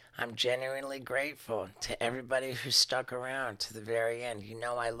 And I'm genuinely grateful to everybody who stuck around to the very end. You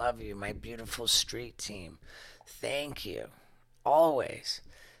know I love you, my beautiful street team. Thank you. Always.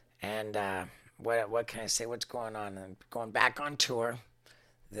 And what can I say? What's going on? I'm going back on tour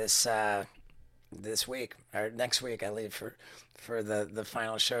this week or next week. I leave for the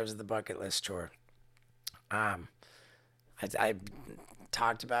final shows of the Bucket List tour. I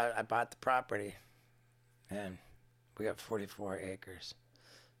talked about I bought the property, and we got 44 acres.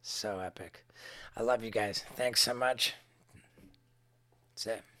 So epic. I love you guys. Thanks so much. That's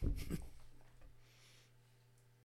it.